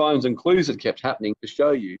 The signs and clues that kept happening to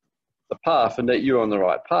show you the path and that you're on the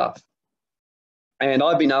right path. And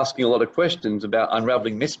I've been asking a lot of questions about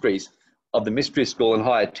unraveling mysteries of the mystery school and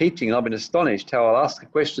higher teaching. And I've been astonished how I'll ask a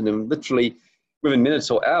question and literally within minutes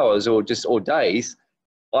or hours or days,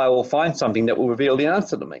 I will find something that will reveal the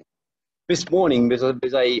answer to me. This morning, there's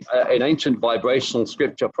an ancient vibrational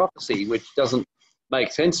scripture prophecy, which doesn't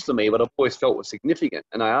make sense to me, but I've always felt was significant.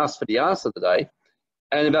 And I asked for the answer today.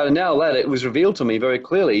 And about an hour later, it was revealed to me very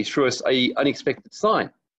clearly through an unexpected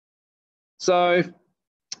sign. So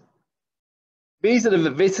this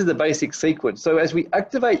is the basic sequence. So as we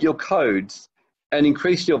activate your codes and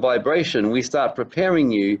increase your vibration, we start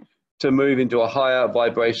preparing you to move into a higher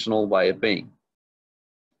vibrational way of being.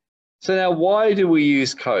 So now, why do we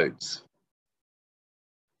use codes?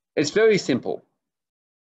 It's very simple.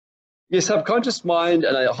 Your subconscious mind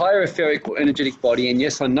and a higher etheric or energetic body, and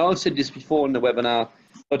yes, I know I've said this before in the webinar,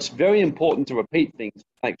 but it's very important to repeat things to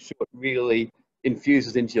make sure it really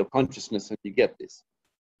infuses into your consciousness and you get this.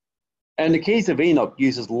 And the Keys of Enoch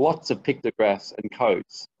uses lots of pictographs and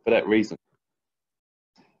codes for that reason.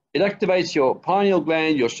 It activates your pineal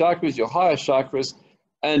gland, your chakras, your higher chakras,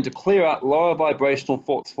 and to clear out lower vibrational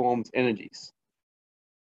thoughts, forms, energies.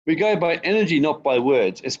 We go by energy, not by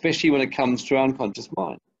words, especially when it comes to our unconscious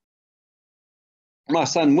mind. My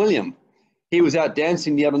son William, he was out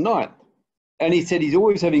dancing the other night, and he said he's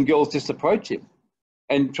always having girls just approach him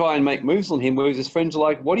and try and make moves on him, whereas his friends are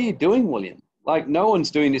like, "What are you doing, William? Like, no one's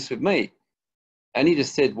doing this with me." And he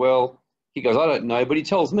just said, well, he goes, "I don't know," but he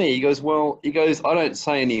tells me, he goes, "I don't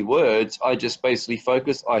say any words. I just basically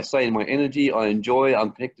focus. I stay in my energy. I enjoy.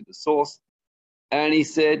 I'm connected to source." And he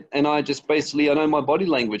said, and I just basically, I know my body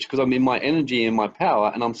language because I'm in my energy and my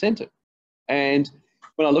power and I'm centered. And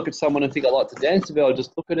when I look at someone and think I like to dance with her, I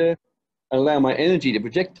just look at her and allow my energy to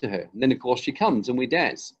project to her. And then, of course, she comes and we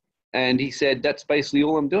dance. And he said, that's basically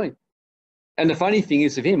all I'm doing. And the funny thing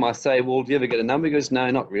is with him, I say, well, do you ever get a number? He goes, no,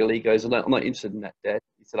 not really. He goes, I'm not interested in that, Dad.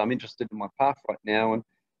 He said, I'm interested in my path right now, and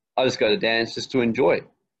I just go to dance just to enjoy.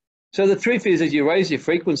 So the truth is, as you raise your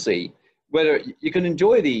frequency, whether you can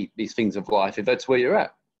enjoy these things of life, if that's where you're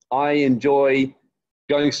at. I enjoy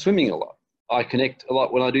going swimming a lot. I connect a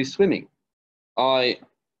lot when I do swimming. I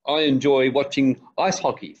enjoy watching ice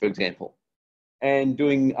hockey, for example, and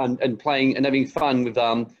doing and playing and having fun with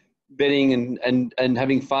betting and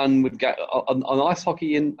having fun with on ice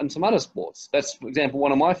hockey and some other sports. That's, for example,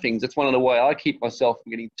 one of my things. That's one of the way I keep myself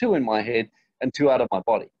from getting too in my head and too out of my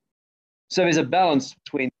body. So there's a balance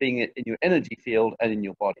between being in your energy field and in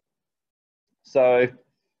your body. So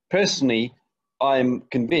personally, I'm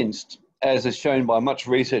convinced, as is shown by much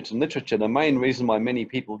research and literature, the main reason why many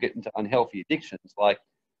people get into unhealthy addictions, like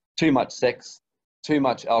too much sex, too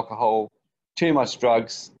much alcohol, too much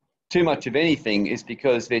drugs, too much of anything, is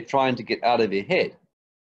because they're trying to get out of their head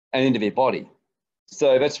and into their body.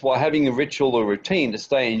 So that's why having a ritual or routine to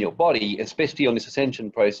stay in your body, especially on this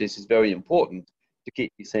ascension process, is very important to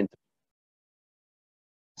keep you centered.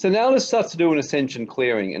 So now let's start to do an ascension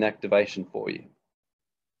clearing and activation for you.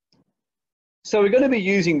 So we're going to be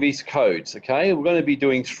using these codes, okay? We're going to be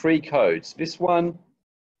doing 3 codes. This one,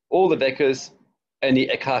 all the Vekas, and the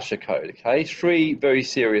Akasha code, okay? 3 very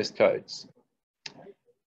serious codes.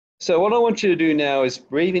 So what I want you to do now is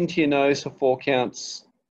breathe into your nose for 4 counts,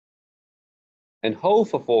 and hold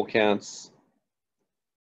for 4 counts,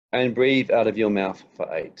 and breathe out of your mouth for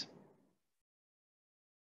 8.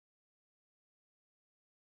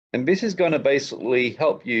 And this is going to basically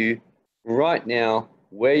help you right now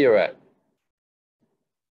where you're at.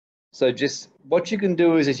 So just what you can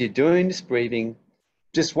do is, as you're doing this breathing,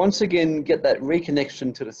 just once again get that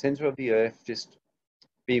reconnection to the center of the earth. Just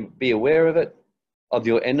be aware of it, of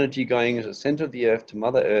your energy going to the center of the earth, to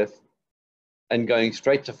Mother Earth, and going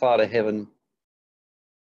straight to Father Heaven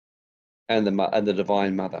and the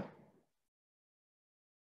Divine Mother.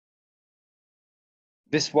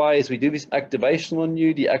 This way, as we do this activation on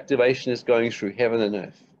you, the activation is going through heaven and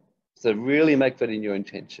earth. So really make that in your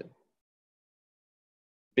intention.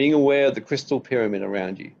 Being aware of the crystal pyramid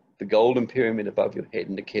around you, the golden pyramid above your head,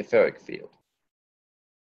 and the etheric field.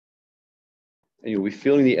 And you'll be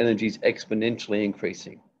feeling the energies exponentially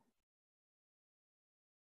increasing.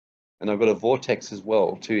 And I've got a vortex as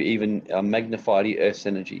well to even magnify the Earth's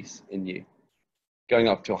energies in you, going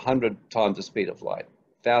up to 100 times the speed of light,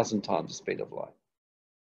 1,000 times the speed of light,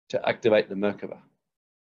 to activate the Merkaba.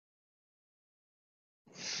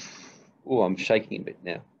 Oh, I'm shaking a bit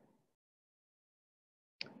now.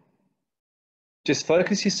 Just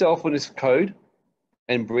focus yourself on this code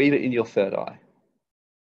and breathe it in your third eye.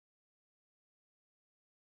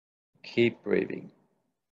 Keep breathing.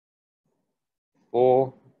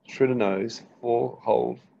 4 through the nose, 4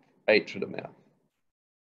 hold, 8 through the mouth.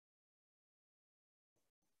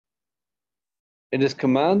 It is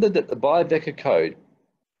commanded that the Bhaiveka code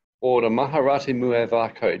or the Maharati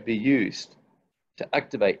Mueva code be used to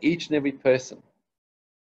activate each and every person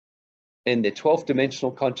in their 12th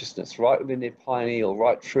dimensional consciousness, right within their pineal,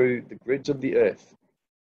 right through the grids of the earth,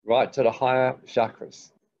 right to the higher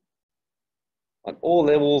chakras, on all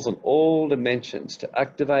levels and all dimensions, to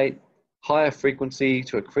activate higher frequency,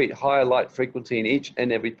 to accrete higher light frequency in each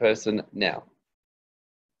and every person now.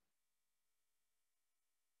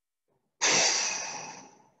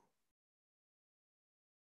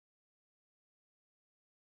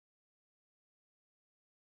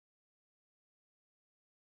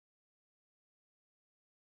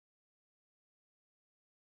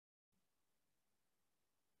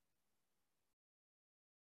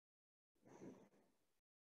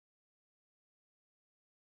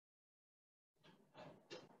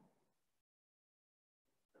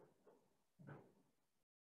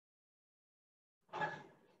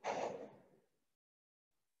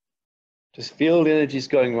 Just feel the energies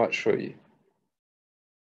going right through you.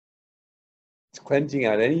 It's cleansing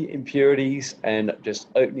out any impurities and just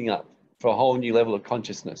opening up for a whole new level of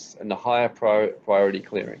consciousness and the higher priority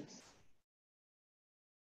clearings.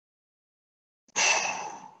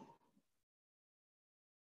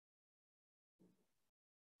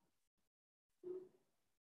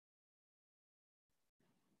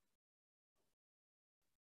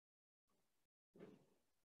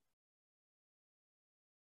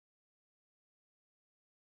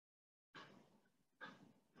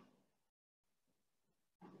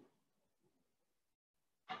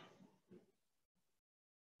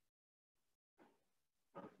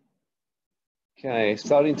 Okay,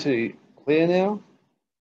 starting to clear now.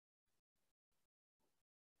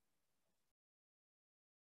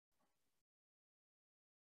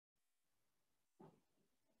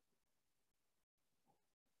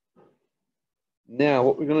 Now,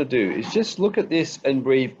 what we're going to do is just look at this and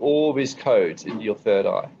breathe all these codes into your third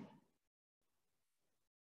eye.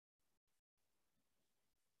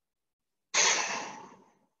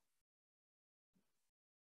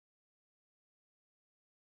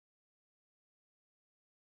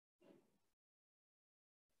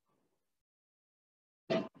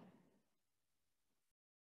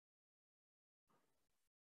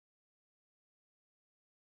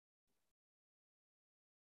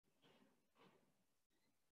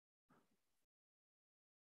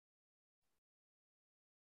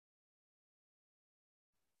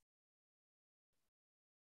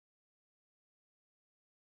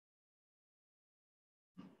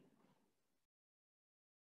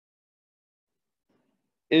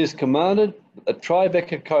 It is commanded the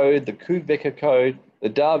Tribeca code, the Kubeca code, the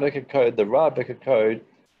Darbeca code, the Rabeca code,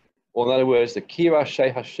 or in other words, the Kira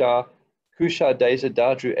Shehasha, Kusha Deza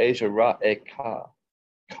Dadru Asia Ra Eka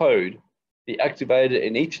code be activated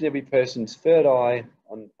in each and every person's third eye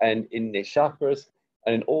and in their chakras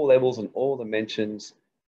and in all levels and all dimensions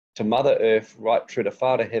to Mother Earth, right through to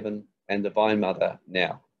Father Heaven and Divine Mother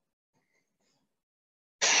now.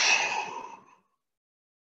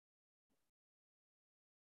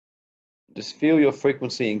 Just feel your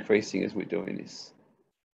frequency increasing as we're doing this.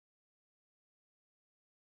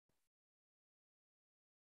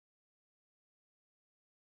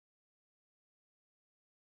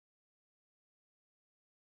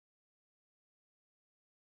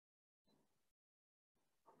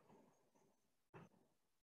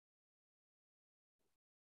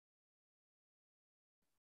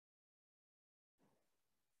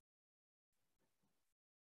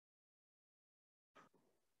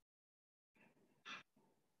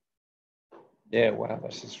 Yeah, wow,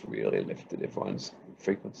 that's just really lifted everyone's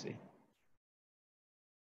frequency.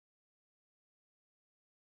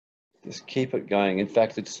 Just keep it going. In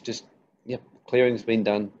fact, it's just, yep, clearing's been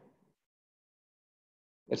done.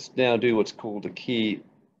 Let's now do what's called the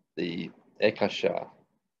Ekasha.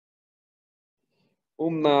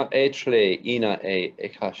 Umna etre ina e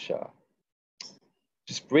Ekasha.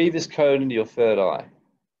 Just breathe this code into your third eye.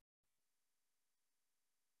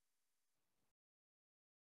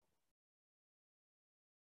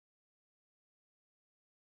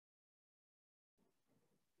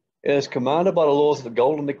 It is commanded by the laws of the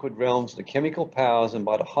golden liquid realms, the chemical powers, and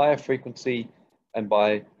by the higher frequency, and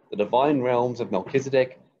by the divine realms of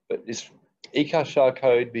Melchizedek. But this Ikashar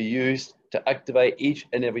code be used to activate each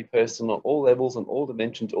and every person on all levels and all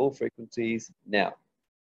dimensions, all frequencies now.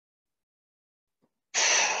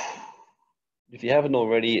 If you haven't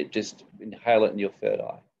already, just inhale it in your third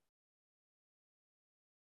eye.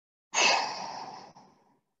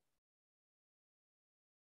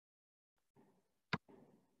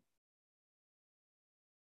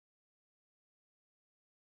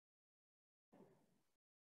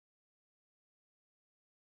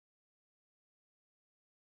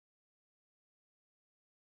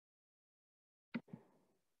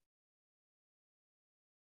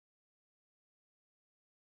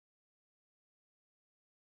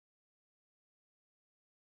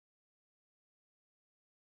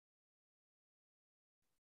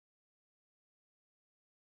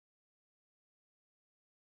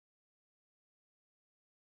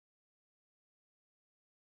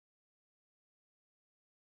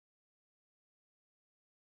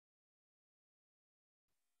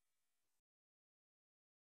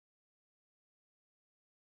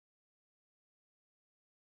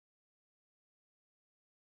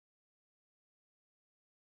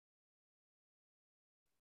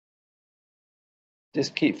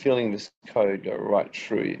 Just keep feeling this code go right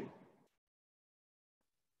through you.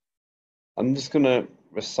 I'm just going to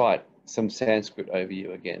recite some Sanskrit over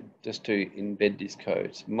you again, just to embed these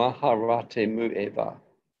codes. Maharate mueva,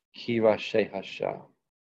 kira shehasha,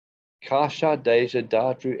 kasha deja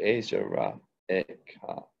dadru ezra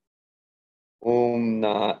eka,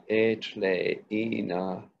 umna etle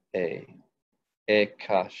ina e,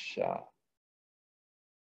 ekasha.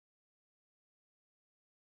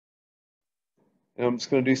 And I'm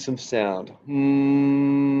just going to do some sound.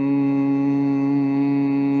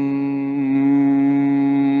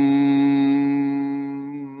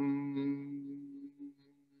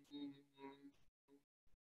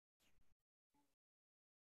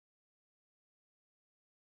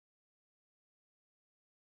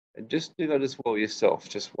 And just do that as well yourself,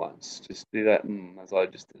 just once. Just do that as I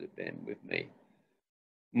just did it then with me.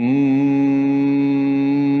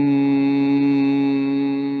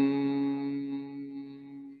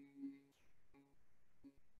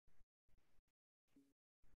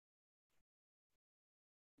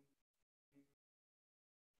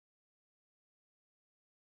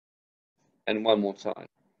 And one more time.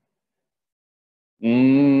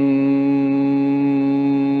 Ooh.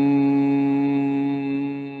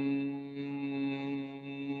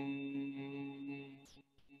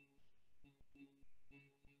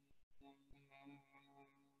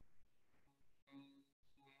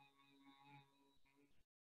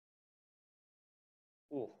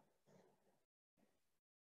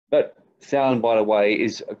 That sound, by the way,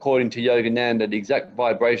 is, according to Yogananda, the exact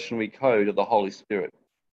vibrational code of the Holy Spirit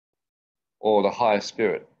or the higher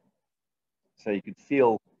spirit. So you could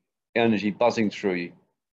feel energy buzzing through you.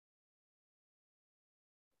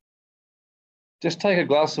 Just take a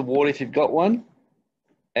glass of water if you've got one.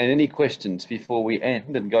 And any questions before we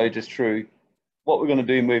end and go just through what we're going to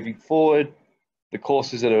do moving forward, the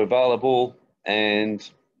courses that are available, and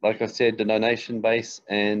like I said, the donation base,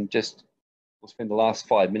 and just we'll spend the last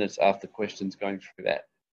 5 minutes after questions going through that,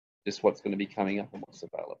 just what's going to be coming up and what's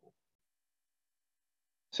available.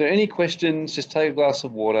 So any questions, just take a glass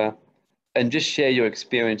of water and just share your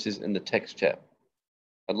experiences in the text chat.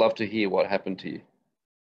 I'd love to hear what happened to you.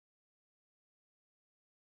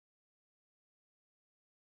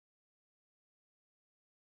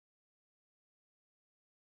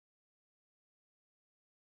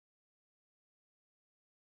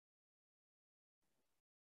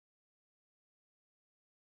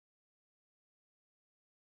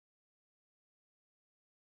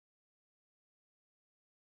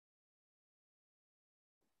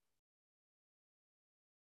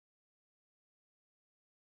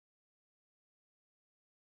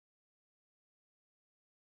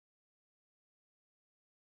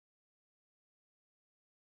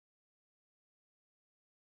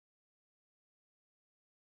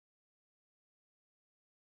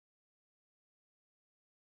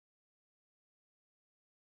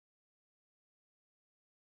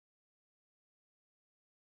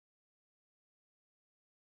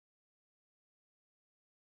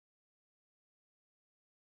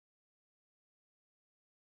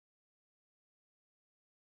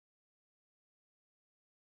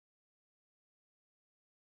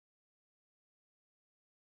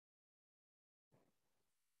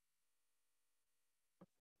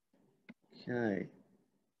 Okay.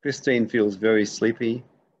 Christine feels very sleepy.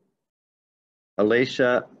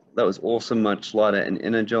 Alicia, that was awesome, much lighter and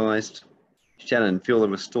energized. Shannon, feel a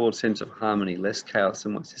restored sense of harmony, less chaos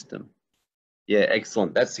in my system. Yeah,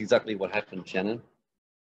 excellent. That's exactly what happened, Shannon.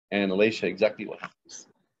 And Alicia, exactly what happens.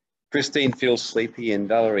 Christine feels sleepy and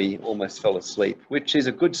Valerie almost fell asleep, which is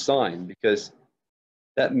a good sign because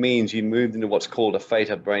that means you moved into what's called a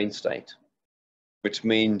theta brain state, which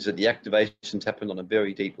means that the activations happened on a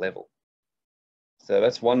very deep level. So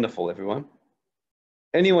that's wonderful, everyone.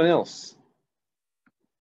 Anyone else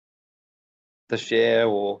to share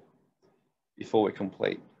or before we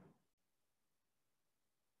complete?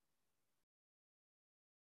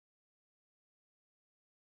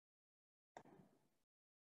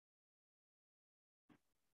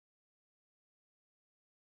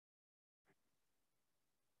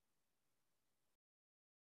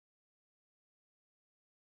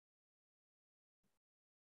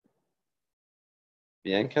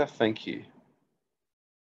 Bianca, thank you.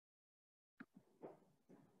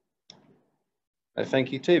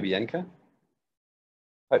 Thank you too, Bianca.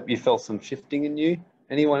 Hope you felt some shifting in you.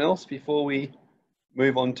 Anyone else before we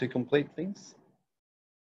move on to complete things?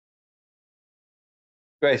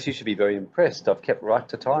 Grace, you should be very impressed. I've kept right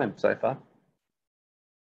to time so far.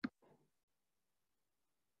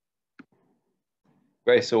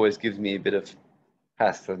 Grace always gives me a bit of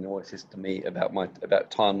pass and always says to me about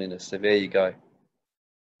timeliness. So there you go.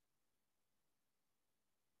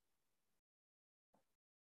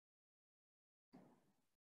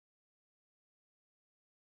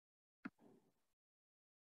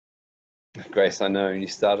 Grace, I know, and you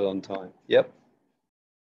started on time. Yep.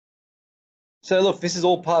 So look, this is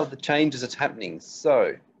all part of the changes that's happening.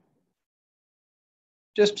 So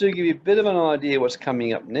just to give you a bit of an idea what's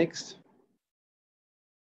coming up next.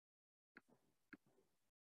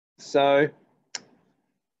 So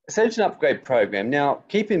Ascension Upgrade Program. Now,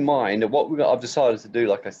 keep in mind that what I've decided to do,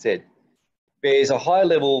 like I said, there's a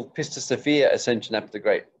high-level Pista Sophia Ascension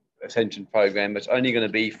Upgrade Ascension Program that's only going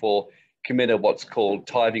to be for committed what's called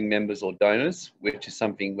tithing members or donors, which is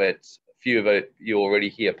something that a few of you already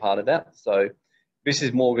hear part of that. So this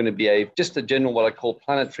is more going to be just a general, what I call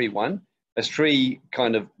planetary one, a free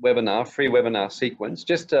webinar sequence,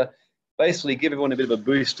 just to basically give everyone a bit of a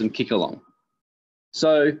boost and kick along.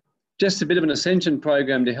 So just a bit of an Ascension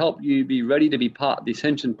program to help you be ready to be part of the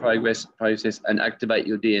Ascension process and activate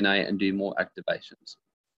your DNA and do more activations.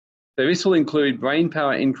 So this will include brain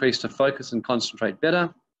power increase to focus and concentrate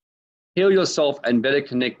better, Heal yourself and better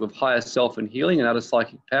connect with higher self and healing and other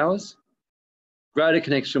psychic powers. Greater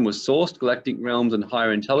connection with source, galactic realms, and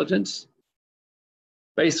higher intelligence.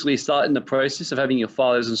 Basically starting the process of having your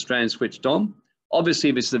files and strands switched on.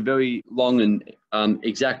 Obviously, this is a very long and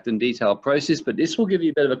exact and detailed process, but this will give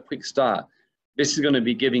you a bit of a quick start. This is going to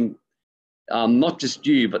be giving not just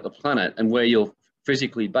you, but the planet and where you're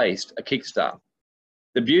physically based, a kickstart.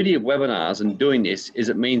 The beauty of webinars and doing this is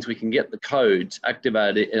it means we can get the codes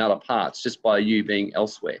activated in other parts just by you being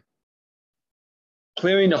elsewhere.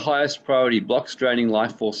 Clearing the highest priority blocks draining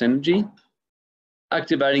life force energy.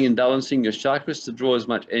 Activating and balancing your chakras to draw as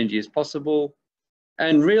much energy as possible.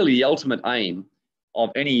 And really the ultimate aim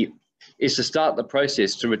of any is to start the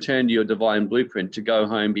process to return to your divine blueprint, to go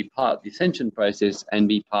home, be part of the ascension process and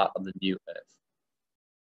be part of the new earth.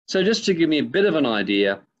 So just to give me a bit of an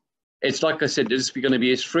idea, it's like I said, this is going to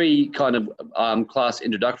be a free kind of class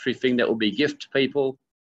introductory thing that will be a gift to people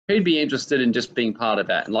who'd be interested in just being part of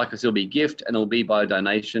that. And like I said, it'll be a gift and it'll be by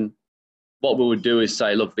donation. What we would do is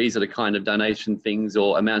say, look, these are the kind of donation things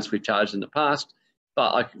or amounts we've charged in the past,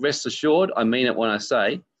 but rest assured, I mean it when I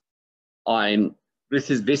say, this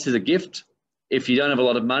is a gift. If you don't have a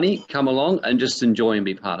lot of money, come along and just enjoy and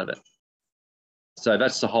be part of it. So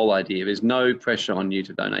that's the whole idea. There's no pressure on you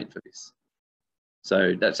to donate for this.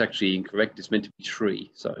 So that's actually incorrect. It's meant to be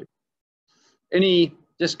free. So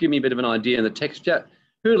just give me a bit of an idea in the text chat.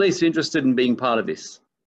 Who at least is interested in being part of this?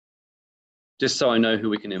 Just so I know who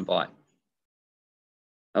we can invite.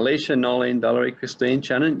 Alicia, Nolene, Valerie, Christine,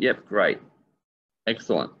 Shannon. Yep, great.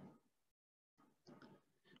 Excellent.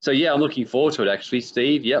 So yeah, I'm looking forward to it actually,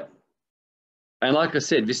 Steve. Yep. And like I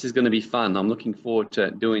said, this is going to be fun. I'm looking forward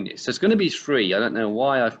to doing this. So it's going to be free. I don't know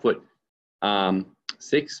why I've put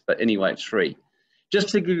 6, but anyway, it's free. Just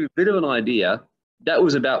to give you a bit of an idea, that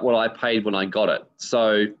was about what I paid when I got it.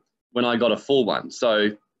 So when I got a full one. So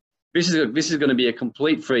this is going to be a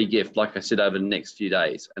complete free gift, like I said, over the next few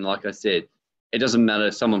days. And like I said, it doesn't matter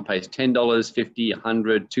if someone pays $10, $50,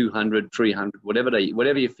 $100, $200, $300,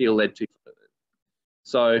 whatever you feel led to.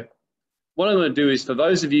 So what I'm going to do is, for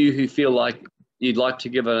those of you who feel like you'd like to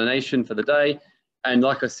give a donation for the day, and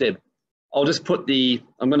like I said, I'm going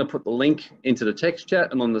to put the link into the text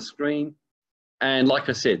chat and on the screen. And like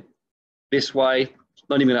I said, this way, I'm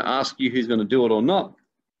not even going to ask you who's going to do it or not.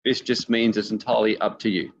 This just means it's entirely up to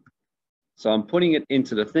you. So I'm putting it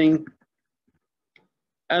into the thing.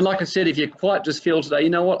 And like I said, if you quite just feel today, you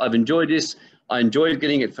know what, I've enjoyed this, I enjoyed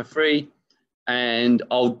getting it for free, and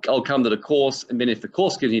I'll come to the course, and then if the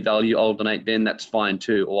course gives me value, I'll donate then, that's fine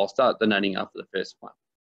too, or I'll start donating after the first one.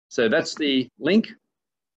 So that's the link.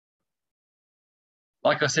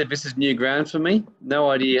 Like I said, this is new ground for me. No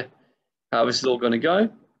idea how this is all going to go.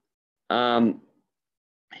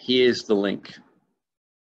 Here's the link.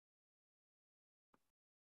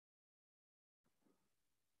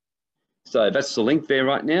 So that's the link there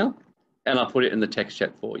right now, and I'll put it in the text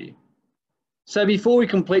chat for you. So before we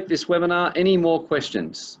complete this webinar, any more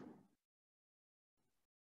questions?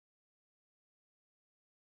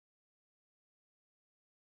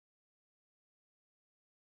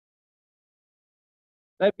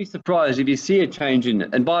 Don't be surprised if you see a change in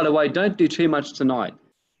it. And by the way, don't do too much tonight.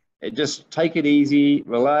 Just take it easy,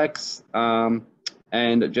 relax, and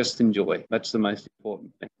just enjoy. That's the most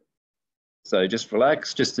important thing. So just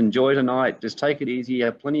relax, just enjoy tonight, just take it easy,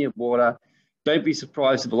 have plenty of water. Don't be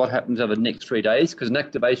surprised if a lot happens over the next 3 days, because an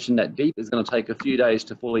activation that deep is going to take a few days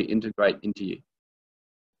to fully integrate into you.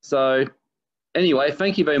 So anyway,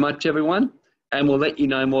 thank you very much, everyone. And we'll let you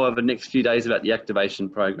know more over the next few days about the activation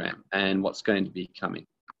program and what's going to be coming.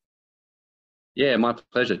 Yeah, my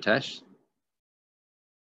pleasure, Tash.